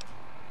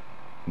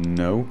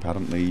 No,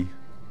 apparently.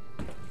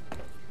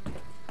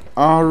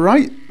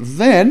 Alright,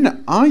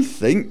 then I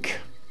think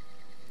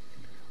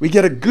we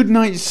get a good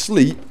night's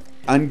sleep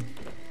and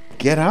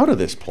get out of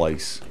this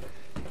place.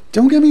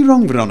 Don't get me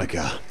wrong,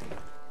 Veronica.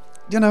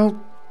 You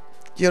know,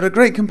 you're a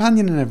great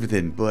companion and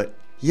everything, but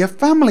Your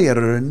family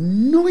are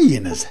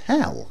annoying as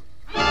hell.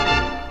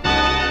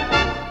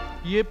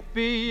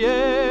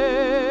 Yippee-yay!